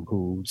Badassdom,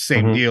 who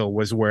same deal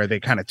was where they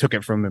kind of took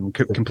it from him,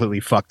 completely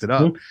fucked it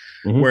up.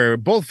 Where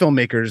both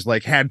filmmakers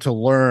like had to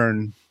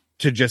learn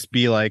to just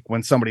be like,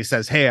 when somebody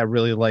says, hey, I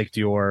really liked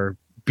your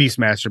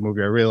Beastmaster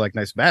movie, I really like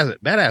Knights of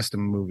Badassdom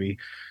movie,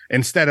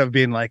 instead of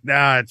being like,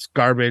 nah, it's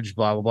garbage,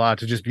 blah blah blah,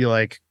 to just be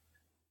like,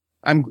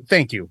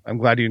 thank you, I'm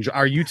glad you enjoy.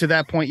 Are you to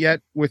that point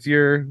yet with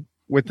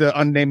the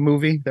unnamed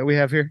movie that we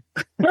have here?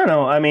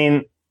 No, I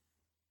mean,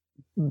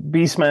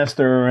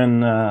 Beastmaster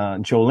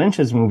and Joe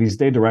Lynch's movies,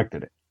 they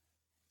directed it.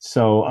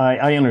 So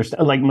I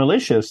understand. Like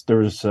Malicious,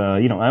 there's,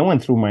 I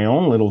went through my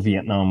own little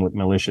Vietnam with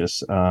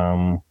Malicious.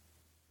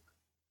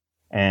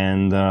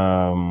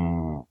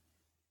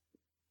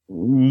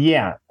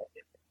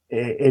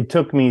 It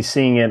took me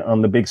seeing it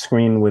on the big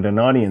screen with an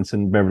audience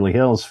in Beverly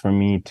Hills for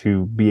me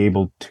to be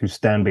able to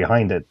stand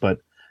behind it. But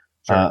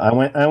Sure.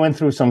 I went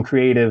through some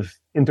creative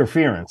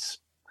interference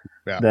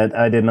that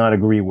I did not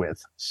agree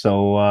with.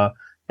 So,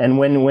 and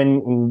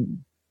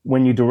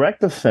when you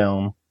direct a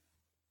film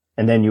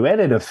and then you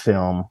edit a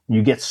film,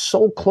 you get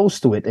so close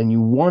to it and you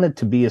want it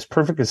to be as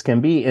perfect as can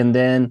be. And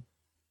then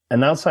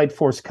an outside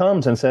force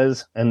comes and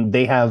says, and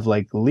they have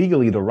like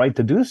legally the right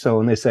to do so.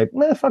 And they say,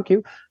 man, fuck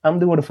you. I'm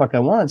doing what the fuck I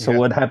want. So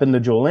what happened to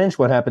Joe Lynch?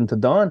 What happened to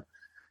Don?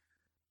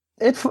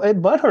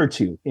 It butt hurts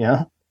you.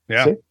 Yeah.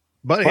 Yeah.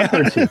 But it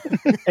hurts you.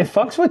 It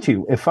fucks with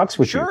you. It fucks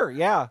with you. Sure,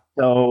 yeah.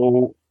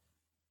 So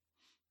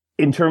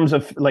in terms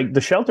of like The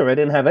Shelter, I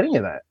didn't have any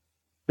of that.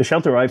 The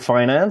Shelter I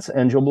financed,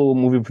 and Joe Blue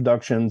Movie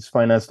Productions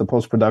financed the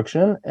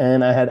post-production,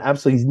 and I had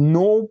absolutely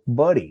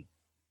nobody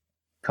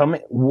come.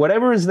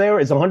 Whatever is there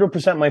is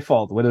 100% my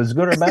fault. Whether it's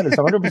good or bad, it's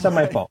 100%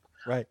 my fault.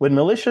 Right. With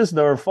Malicious,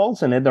 there are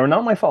faults in it. They're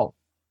not my fault.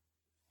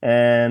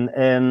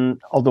 And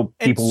although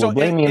people will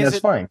blame me, and that's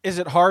fine. Is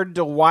it hard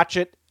to watch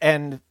it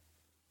and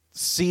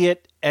see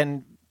it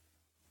and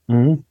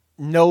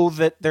know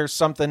that there's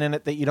something in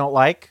it that you don't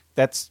like?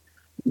 That's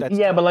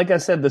yeah, but like I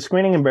said, the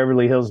screening in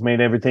Beverly Hills made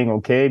everything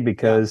okay,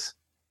 because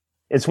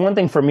it's one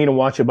thing for me to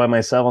watch it by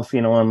myself,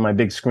 on my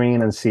big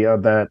screen and see,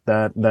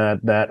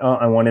 that, oh,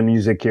 I wanted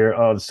music here,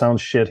 oh, the sound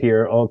shit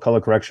here, oh,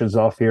 color corrections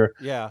off here.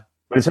 Yeah.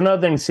 But it's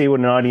another thing to see with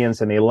an audience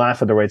and they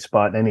laugh at the right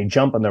spot and they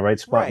jump on the right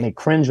spot and they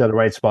cringe at the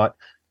right spot.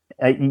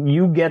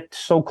 You get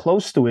so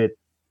close to it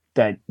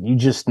that you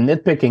just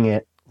nitpicking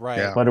it. Right.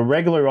 Yeah. But a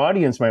regular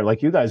audience might,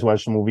 like you guys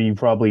watched the movie, you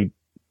probably,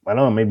 I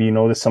don't know, maybe you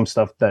noticed some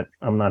stuff that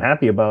I'm not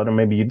happy about, or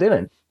maybe you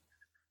didn't.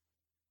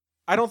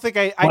 I don't think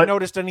I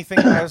noticed anything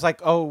that I was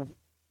like, oh,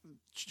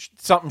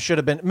 something should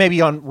have been,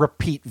 maybe on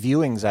repeat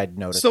viewings I'd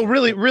noticed. So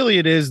really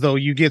it is, though.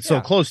 You get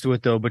so close to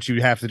it, though, but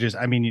you have to just,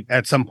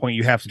 at some point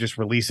you have to just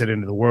release it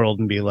into the world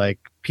and be like,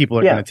 people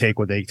are going to take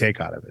what they take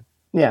out of it.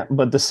 Yeah,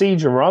 but The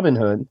Siege of Robin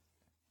Hood,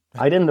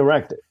 I didn't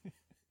direct it.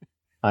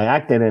 I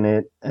acted in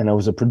it, and I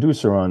was a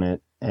producer on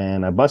it,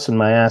 and I busted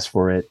my ass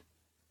for it.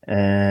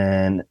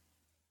 And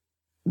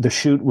the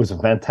shoot was a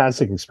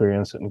fantastic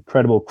experience,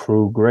 incredible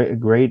crew,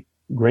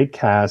 great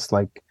cast.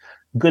 Like,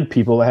 good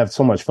people. I had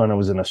so much fun. I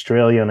was in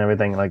Australia and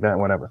everything like that,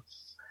 whatever.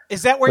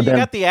 Is that where But you then-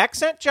 got the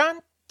accent, John?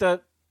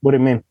 What do you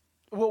mean?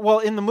 Well,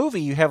 in the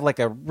movie, you have like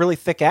a really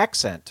thick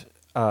accent.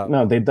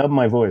 No, they dubbed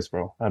my voice,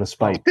 bro, out of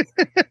spite.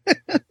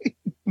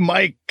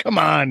 Mike, come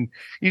on.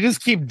 You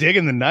just keep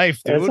digging the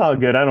knife, dude. It's all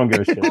good. I don't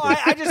give a shit. Well,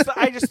 I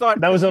just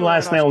thought That was the you were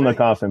last in nail in the Australia.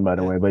 coffin, by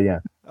the way. But yeah.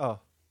 Oh,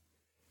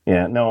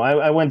 Yeah, no,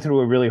 I went through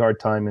a really hard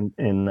time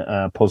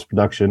in post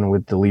production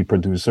with the lead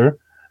producer,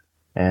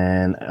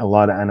 and a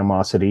lot of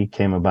animosity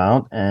came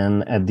about.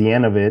 And at the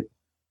end of it,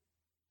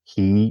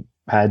 he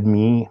had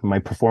my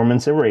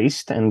performance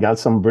erased and got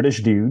some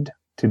British dude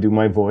to do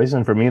my voice.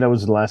 And for me, that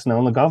was the last nail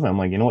in the coffin. I'm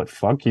like, you know what?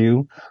 Fuck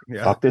you.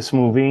 Yeah. Fuck this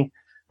movie.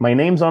 My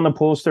name's on the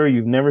poster.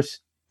 You've never,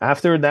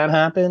 after that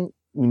happened,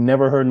 you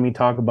never heard me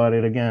talk about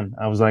it again.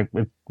 I was like,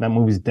 that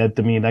movie's dead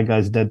to me. That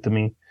guy's dead to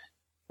me.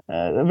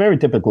 Very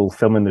typical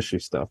film industry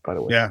stuff, by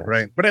the way. Yeah,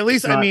 right. But at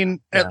least, It's not- I mean,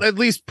 yeah. at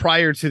least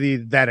prior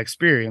to that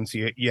experience,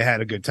 you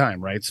had a good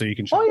time, right? So you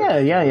can. Oh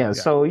yeah.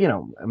 So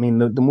I mean,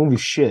 the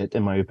movie's shit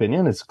in my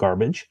opinion. It's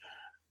garbage.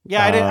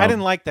 yeah. I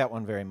didn't like that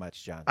one very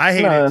much, John. I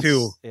hate No, it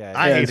too. yeah,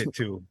 I yeah, hate it's- it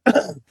too.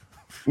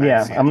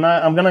 Yeah, see it. I'm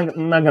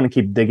not gonna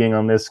keep digging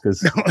on this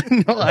because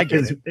No, I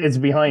get it. it's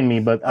behind me.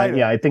 But I know.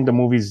 yeah, I think the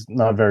movie's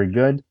not very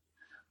good.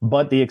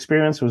 But the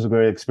experience was a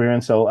great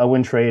experience, so I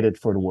wouldn't trade it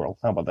for the world.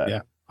 How about that?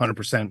 Yeah.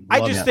 100%.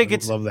 I just think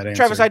it's love that answer.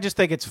 Travis. I just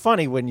think it's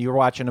funny when you're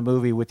watching a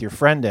movie with your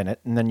friend in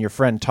it, and then your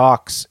friend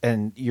talks,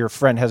 and your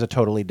friend has a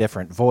totally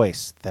different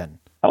voice. Then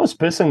I was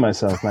pissing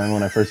myself, man,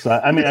 when I first saw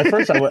it. I mean, at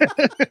first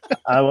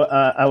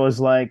I was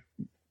like,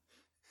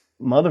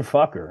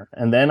 motherfucker,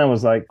 and then I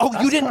was like, oh,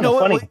 that's you didn't kinda know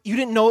funny. you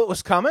didn't know it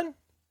was coming.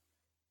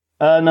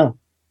 No.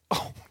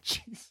 Oh,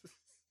 Jesus.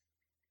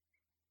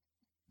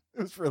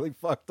 It was really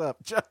fucked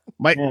up, John.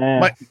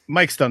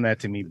 Mike's done that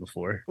to me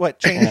before. What,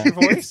 change your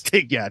voice?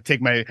 take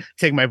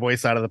my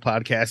voice out of the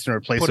podcast and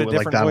replace Put it a with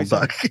like different Donald voice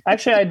on. Duck.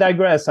 Actually, I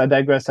digress. I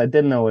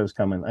didn't know it was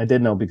coming. I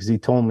did know because he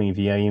told me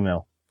via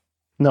email.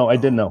 No, I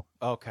did know.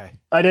 Okay.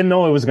 I didn't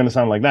know it was going to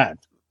sound like that,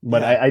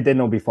 but Yeah. I did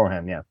know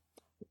beforehand. Yeah,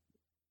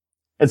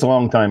 it's a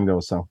long time ago,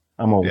 so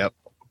I'm old. Yep.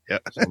 Yeah.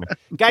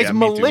 Guys, Yeah,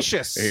 me too.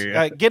 Malicious.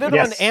 Yeah. Get it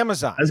Yes. on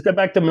Amazon. Let's get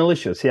back to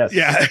malicious. Yes.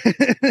 Yeah.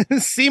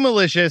 See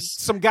Malicious.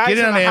 Some guys Get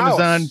it in on the house,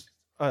 Amazon.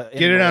 in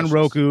Get it on Malicious.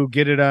 Roku.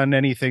 Get it on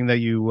anything that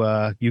you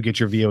get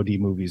your VOD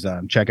movies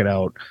on. Check it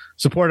out.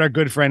 Support our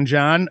good friend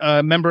John,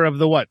 member of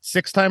the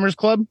Six Timers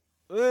Club?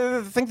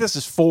 I think this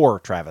is 4,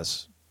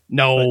 Travis.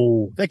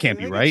 No, that can't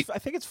be right. I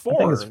think it's I 4.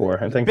 think it's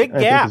 4. I think Big I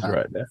think gap. he's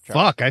right. Yeah.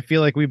 Fuck, I feel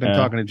like we've been Yeah.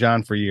 talking to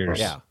John for years.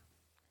 Yeah.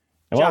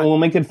 Well, John- we'll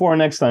make it 4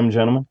 next time,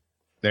 gentlemen.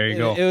 There you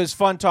go. It was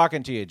fun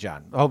talking to you,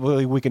 John.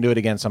 Hopefully we can do it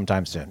again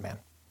sometime soon, man.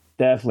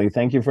 Definitely.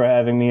 Thank you for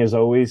having me as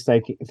always.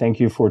 Thank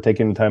you for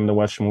taking the time to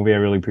watch the movie. I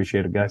really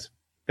appreciate it, guys.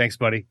 Thanks,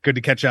 buddy. Good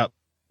to catch up.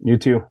 You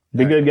too.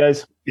 Be good,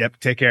 guys. Yep.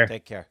 Take care.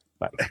 Take care.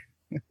 Bye.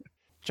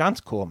 John's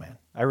cool, man.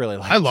 I really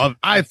like him.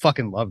 I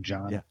fucking love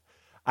John. Yeah.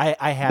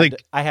 I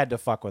had to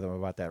fuck with him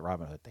about that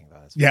Robin Hood thing though.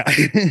 That's Yeah.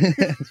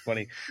 It's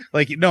funny.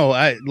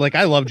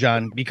 I love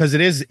John because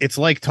it's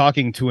like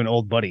talking to an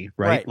old buddy,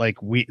 right? Right.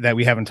 Like we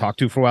haven't talked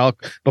to for a while.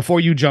 Before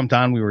you jumped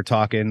on, we were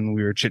talking,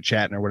 we were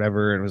chit-chatting or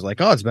whatever, and it was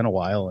like, oh, it's been a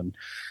while. And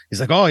he's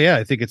like, oh yeah,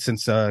 I think it's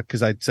since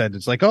because I said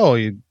it's like, oh,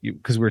 you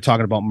because we were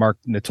talking about Mark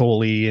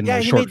Natoli and yeah,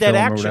 the he short made that film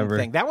or action whatever.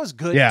 thing. That was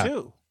good Yeah.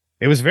 too.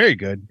 It was very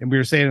good. And we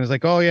were saying, it was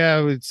like, oh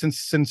yeah, it's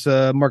since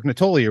Mark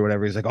Natoli or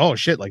whatever. He's like, oh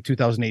shit, like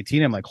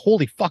 2018. I'm like,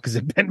 holy fuck, has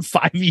it been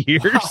 5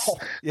 years? Wow.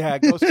 Yeah,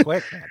 it goes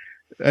quick, man.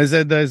 I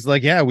said, I was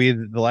like, yeah,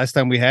 the last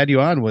time we had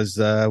you on was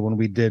when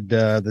we did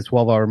the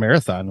 12-hour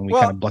marathon and we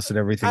Well, kind of busted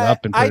everything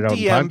up and put I it on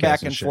the DM podcast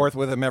back and shit. forth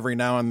with him every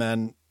now and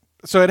then,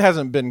 so it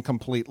hasn't been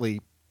completely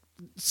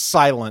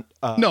silent.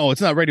 No, it's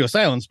not radio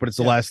silence, but it's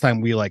the last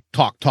time we like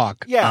talk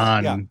Yeah,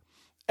 on yeah.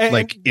 And,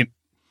 like it.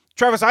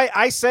 Travis,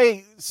 I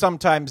say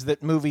sometimes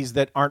that movies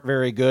that aren't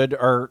very good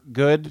are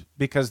good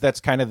because that's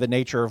kind of the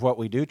nature of what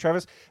we do,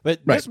 Travis.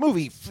 But Right. this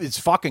movie is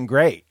fucking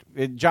great.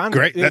 John,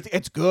 Great.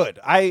 it's good.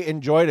 I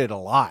enjoyed it a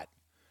lot.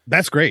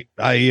 That's great.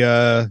 I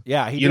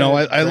Yeah, he you did know,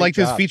 a I great liked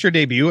his job. feature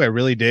debut. I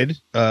really did.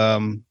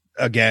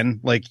 Again,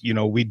 like, you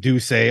know, we do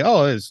say,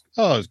 oh, it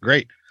was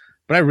great.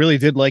 But I really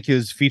did like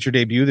his feature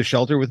debut, The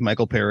Shelter with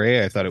Michael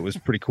Pere. I thought it was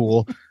pretty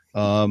cool.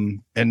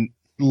 And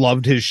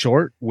loved his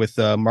short with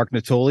Mark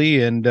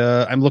Natoli. And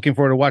I'm looking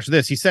forward to watch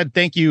this. He said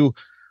thank you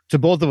to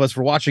both of us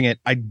for watching it.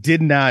 I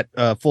did not,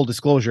 full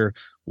disclosure,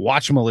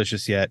 watch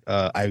Malicious yet.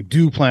 I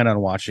do plan on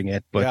watching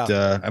it, but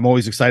I'm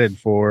always excited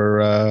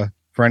for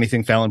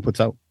anything Fallon puts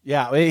out.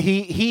 Yeah,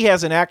 he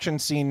has an action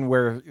scene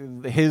where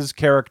his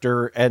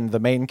character and the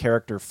main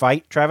character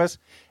fight, Travis,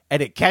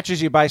 and it catches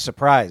you by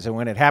surprise. And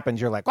when it happens,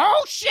 you're like,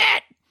 oh,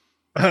 shit!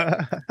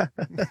 I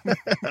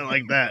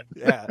like that.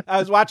 Yeah, I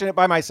was watching it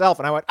by myself,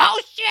 and I went,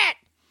 oh, shit!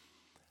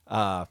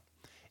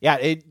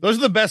 Those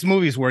are the best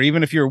movies where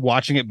even if you're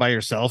watching it by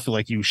yourself,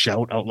 like you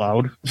shout out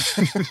loud,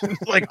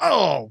 like,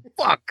 oh,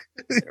 fuck.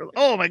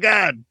 Oh, my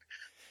God.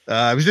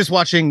 I was just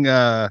watching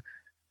God,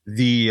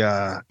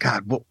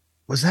 what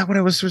was that what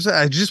I was?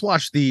 I just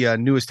watched the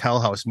newest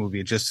Hell House movie.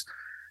 It just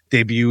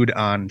debuted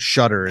on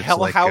Shudder. It's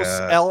Hell House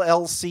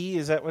LLC,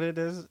 is that what it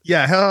is?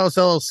 Yeah, Hell House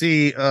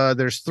LLC.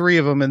 There's 3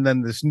 of them, and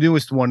then this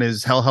newest one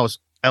is Hell House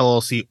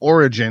LLC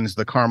Origins,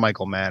 the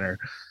Carmichael Manor.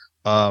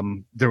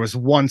 There was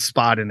one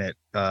spot in it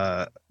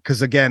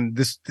because again,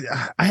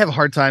 I have a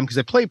hard time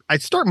because I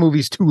start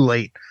movies too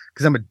late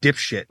because I'm a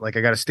dipshit. Like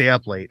I got to stay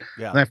up late,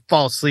 and I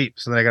fall asleep,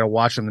 so then I got to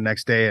watch them the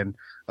next day. And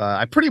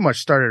I pretty much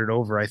started it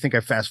over. I think I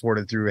fast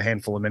forwarded through a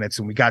handful of minutes,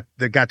 and we got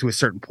to a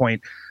certain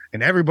point,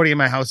 and everybody in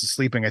my house is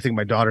sleeping. I think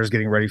my daughter's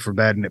getting ready for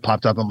bed, and it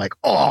popped up. I'm like,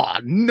 oh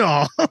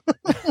no!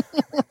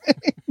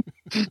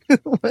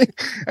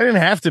 Like, I didn't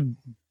have to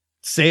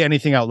say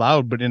anything out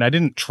loud, and I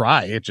didn't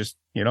try. It just,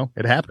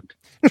 it happened.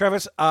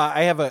 Travis,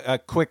 I have a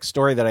quick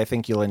story that I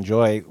think you'll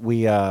enjoy.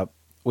 We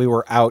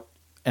were out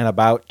and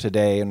about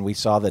today, and we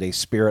saw that a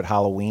Spirit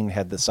Halloween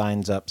had the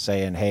signs up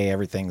saying, "Hey,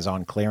 everything's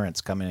on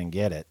clearance. Come in and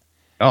get it."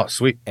 Oh,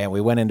 sweet. And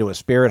we went into a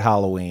Spirit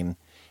Halloween,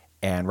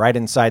 and right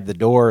inside the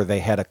door, they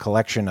had a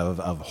collection of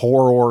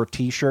horror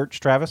T-shirts,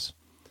 Travis.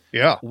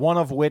 Yeah. One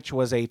of which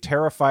was a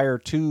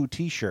Terrifier 2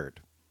 T-shirt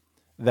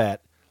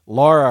that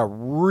Laura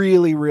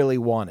really, really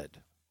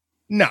wanted.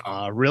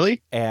 Nah,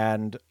 really?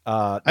 And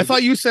I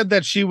thought you said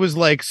that she was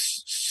like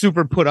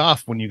super put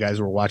off when you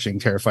guys were watching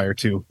Terrifier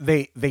 2.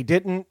 They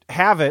didn't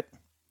have it,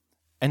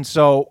 and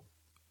so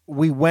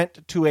we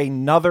went to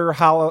another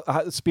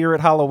Spirit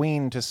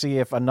Halloween to see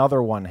if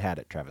another one had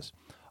it, Travis.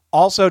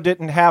 Also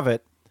didn't have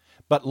it,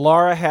 but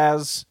Laura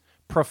has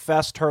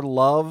professed her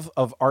love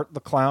of Art the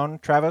Clown,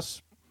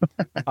 Travis.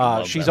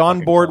 She's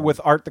on board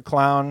with Art the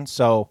Clown,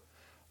 so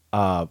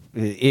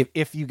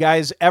if you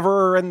guys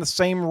ever are in the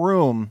same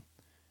room,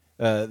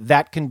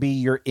 that can be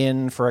your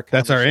in for a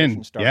conversation. That's our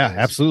in. Starter. Yeah,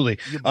 absolutely.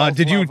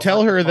 Did you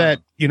tell her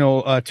that,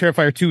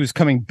 Terrifier 2 is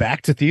coming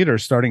back to theater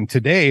starting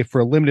today for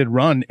a limited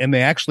run, and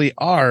they actually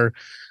are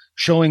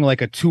showing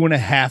like a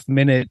 2.5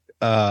 minute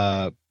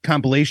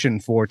compilation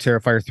for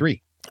Terrifier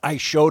 3? I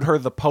showed her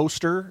the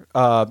poster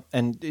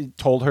and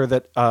told her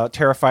that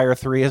Terrifier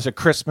 3 is a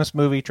Christmas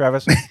movie,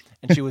 Travis,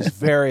 and she was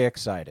very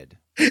excited.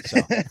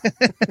 So.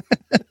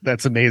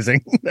 That's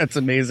amazing. That's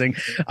amazing.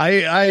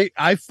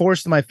 I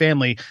forced my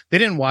family. They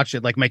didn't watch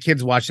it. Like my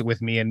kids watched it with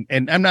me, and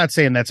I'm not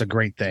saying that's a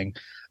great thing.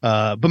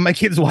 But my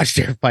kids watched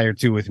Terrifier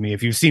 2 with me.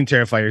 If you've seen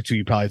Terrifier 2,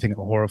 you probably think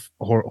I'm a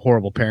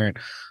horrible parent.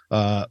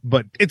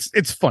 But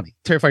it's funny.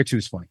 Terrifier 2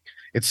 is funny.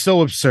 It's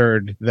so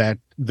absurd that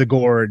the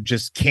gore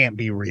just can't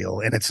be real,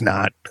 and it's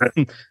not.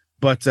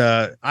 But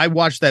I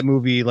watched that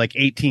movie like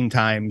 18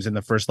 times in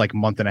the first like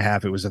month and a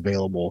half it was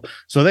available.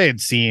 So they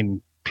had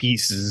seen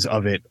pieces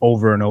of it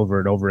over and over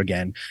and over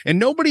again. And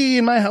nobody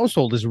in my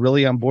household is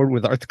really on board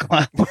with Art the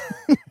Clown.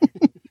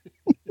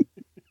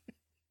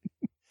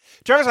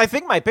 Travis, I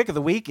think my pick of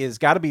the week is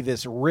got to be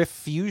this Riff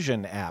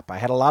Fusion app. I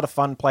had a lot of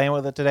fun playing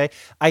with it today.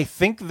 I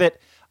think that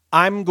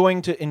I'm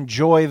going to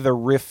enjoy the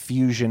Riff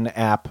Fusion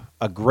app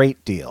a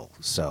great deal.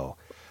 So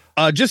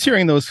just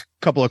hearing those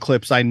couple of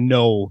clips, I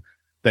know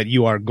that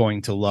you are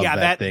going to love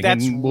that thing.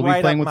 That's and we'll right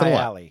be playing up with my it a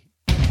lot. alley.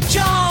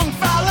 John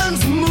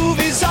Fallon's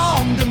movies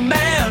on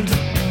demand.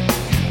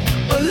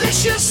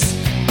 Malicious,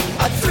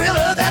 a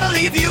thriller that'll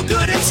leave you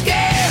good and scared.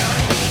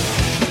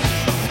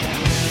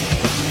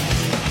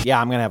 Yeah,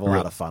 I'm going to have a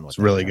lot of fun with it. It's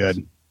really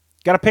good.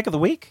 Got a pick of the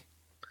week?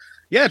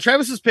 Yeah,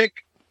 Travis's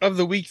pick of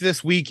the week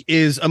this week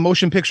is a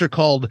motion picture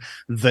called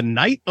The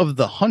Night of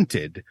the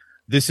Hunted.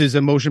 This is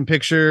a motion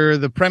picture.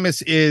 The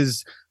premise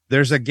is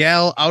there's a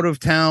gal out of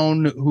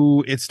town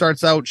who it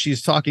starts out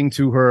she's talking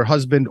to her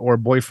husband or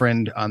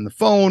boyfriend on the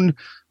phone.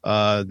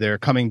 They're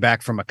coming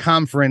back from a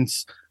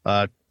conference.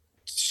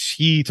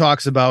 He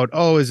talks about,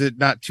 oh, is it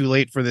not too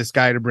late for this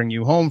guy to bring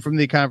you home from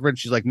the conference?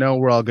 She's like, no,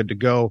 we're all good to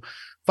go.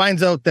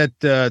 Finds out that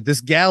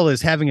this gal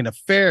is having an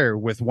affair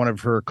with one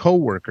of her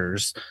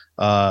coworkers.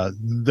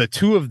 The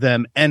two of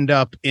them end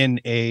up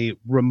in a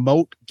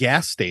remote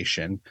gas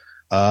station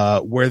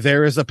where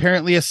there is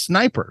apparently a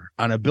sniper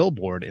on a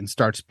billboard and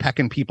starts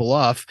pecking people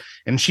off.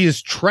 And she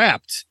is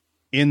trapped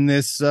in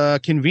this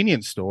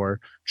convenience store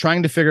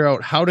trying to figure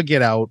out how to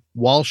get out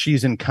while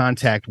she's in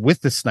contact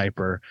with the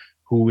sniper,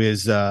 who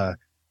is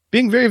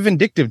being very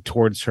vindictive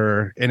towards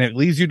her. And it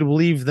leads you to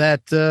believe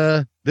that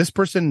this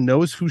person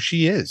knows who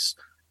she is.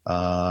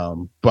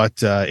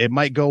 But it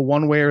might go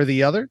one way or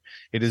the other.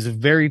 It is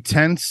very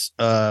tense,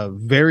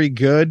 very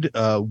good,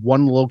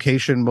 one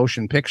location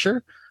motion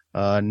picture.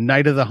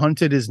 Night of the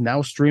Hunted is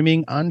now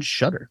streaming on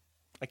Shudder.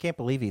 I can't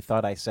believe he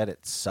thought I said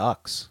it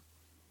sucks.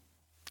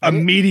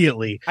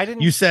 Immediately. I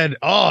didn't. You said,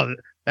 oh,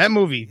 that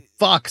movie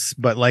fucks,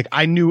 but like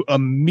I knew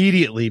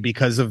immediately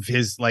because of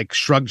his like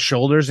shrugged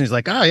shoulders, and he's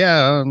like, oh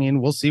yeah, I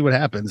mean, we'll see what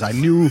happens. I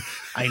knew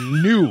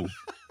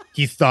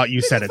he thought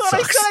you said it sucks.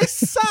 I said it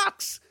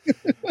sucks.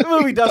 The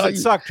movie doesn't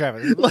suck,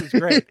 Travis. The movie's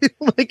great.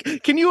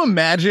 Like, can you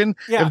imagine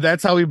if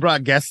that's how we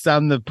brought guests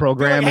on the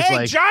program? Like, it's hey,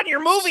 like, John,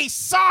 your movie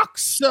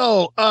sucks.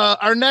 So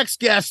our next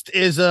guest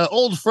is an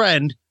old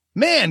friend.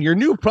 Man, your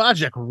new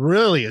project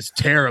really is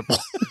terrible.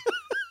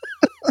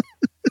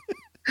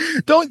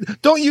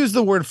 Don't use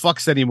the word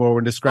fucks anymore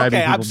when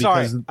describing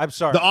people. I'm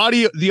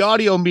sorry. The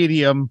audio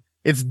medium,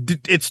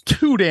 it's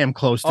too damn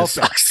close to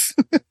sucks.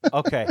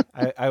 Okay,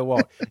 I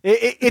won't.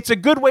 It's a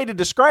good way to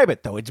describe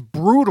it, though. It's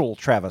brutal,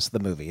 Travis, the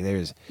movie.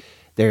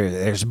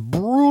 There's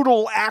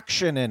brutal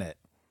action in it.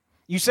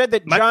 You said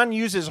that John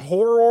uses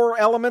horror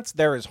elements.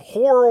 There is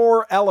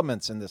horror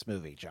elements in this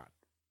movie, John.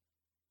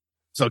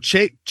 So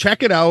check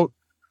it out.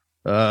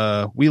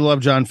 We love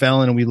John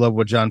Fallon, and we love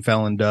what John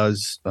Fallon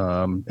does.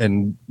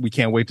 And we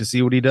can't wait to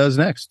see what he does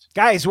next.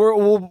 Guys,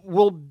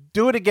 we'll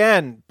do it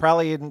again,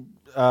 probably in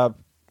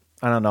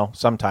I don't know,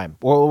 sometime.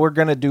 We're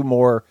gonna do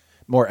more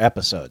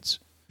episodes.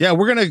 Yeah,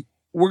 we're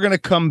gonna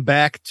come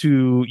back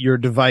to your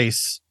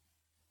device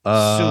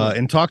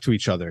and talk to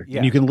each other. Yeah.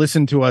 And you can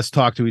listen to us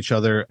talk to each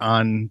other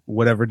on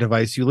whatever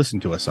device you listen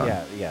to us on.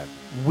 Yeah.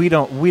 We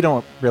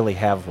don't really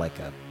have like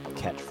a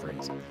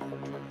catchphrase.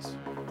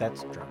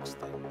 That's Drunks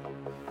thing.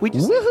 We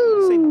just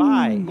say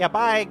bye. Yeah,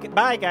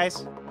 bye,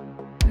 guys.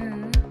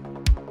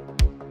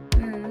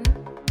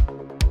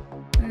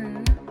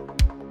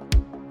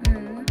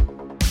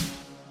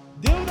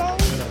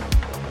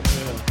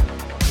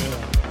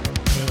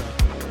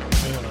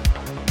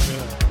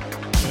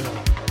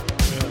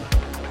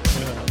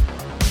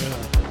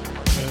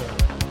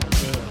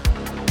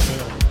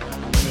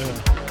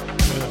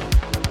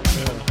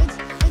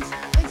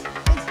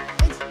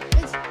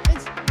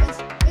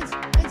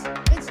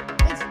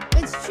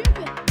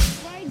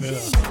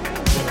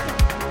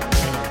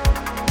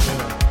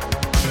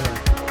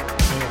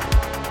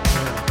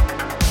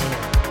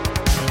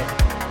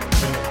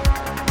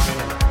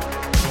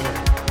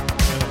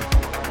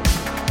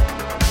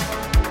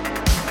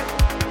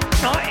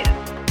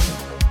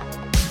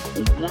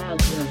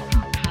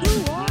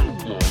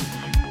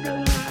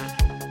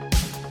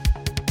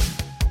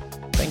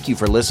 Thank you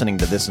for listening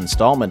to this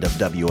installment of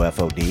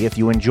WFOD. If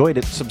you enjoyed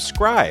it,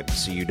 subscribe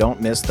so you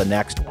don't miss the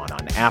next one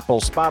on Apple,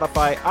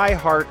 Spotify,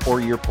 iHeart,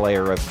 or your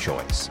player of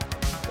choice.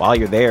 While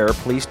you're there,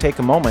 please take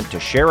a moment to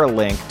share a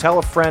link, tell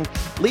a friend,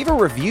 leave a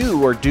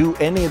review, or do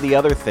any of the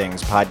other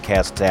things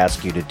podcasts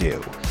ask you to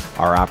do.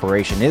 Our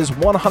operation is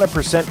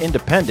 100%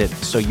 independent,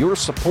 so your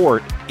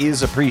support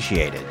is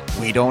appreciated.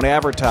 We don't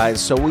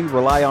advertise, so we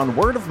rely on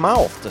word of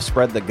mouth to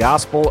spread the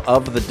gospel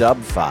of the dub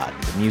fod.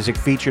 The music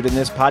featured in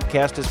this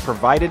podcast is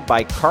provided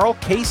by Carl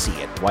Casey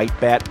at White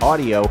Bat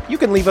Audio. You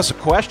can leave us a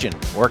question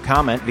or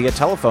comment via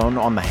telephone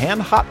on the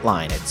hand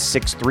hotline at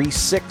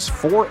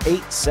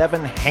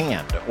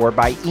 636-487-HAND or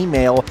by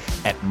email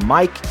at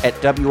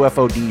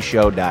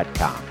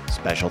mike@wfodshow.com.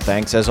 Special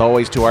thanks, as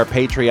always, to our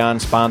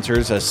Patreon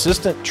sponsors,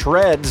 Assistant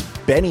Treads,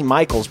 Benny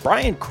Michaels,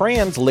 Brian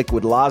Cran's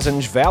Liquid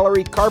Lozenge,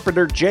 Valerie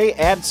Carpenter, Jay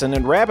Adson,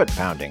 and Rabbit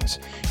Poundings.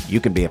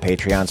 You can be a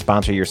Patreon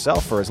sponsor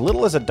yourself for as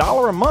little as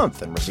 $1 a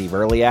month and receive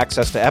early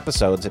access to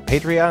episodes at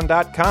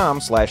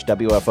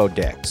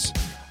patreon.com/WFODicks.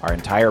 Our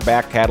entire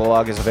back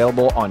catalog is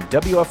available on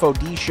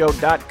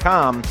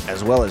WFODshow.com,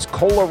 as well as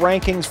Cola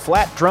Rankings,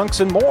 Flat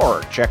Drunks, and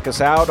more. Check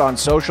us out on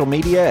social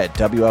media at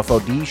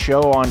WFOD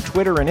Show on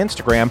Twitter and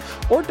Instagram,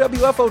 or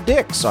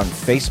WFODicks on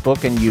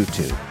Facebook and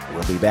YouTube.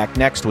 We'll be back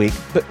next week,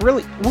 but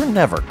really, we're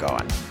never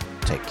gone.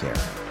 Take care.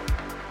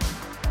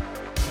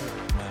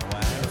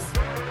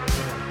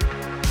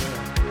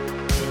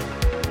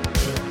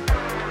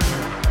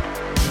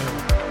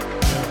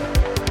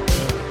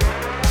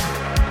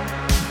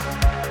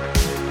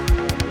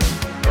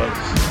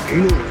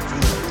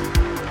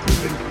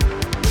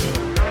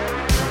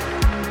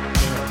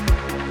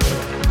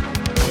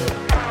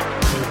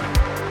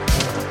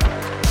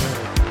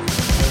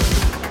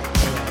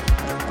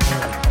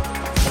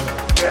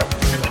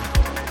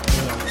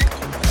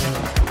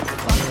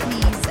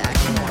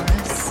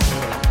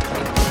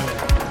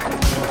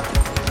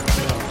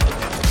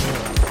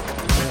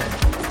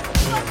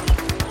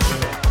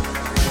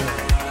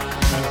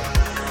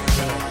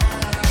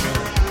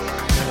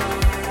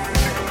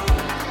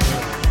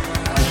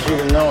 You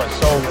know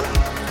it's over.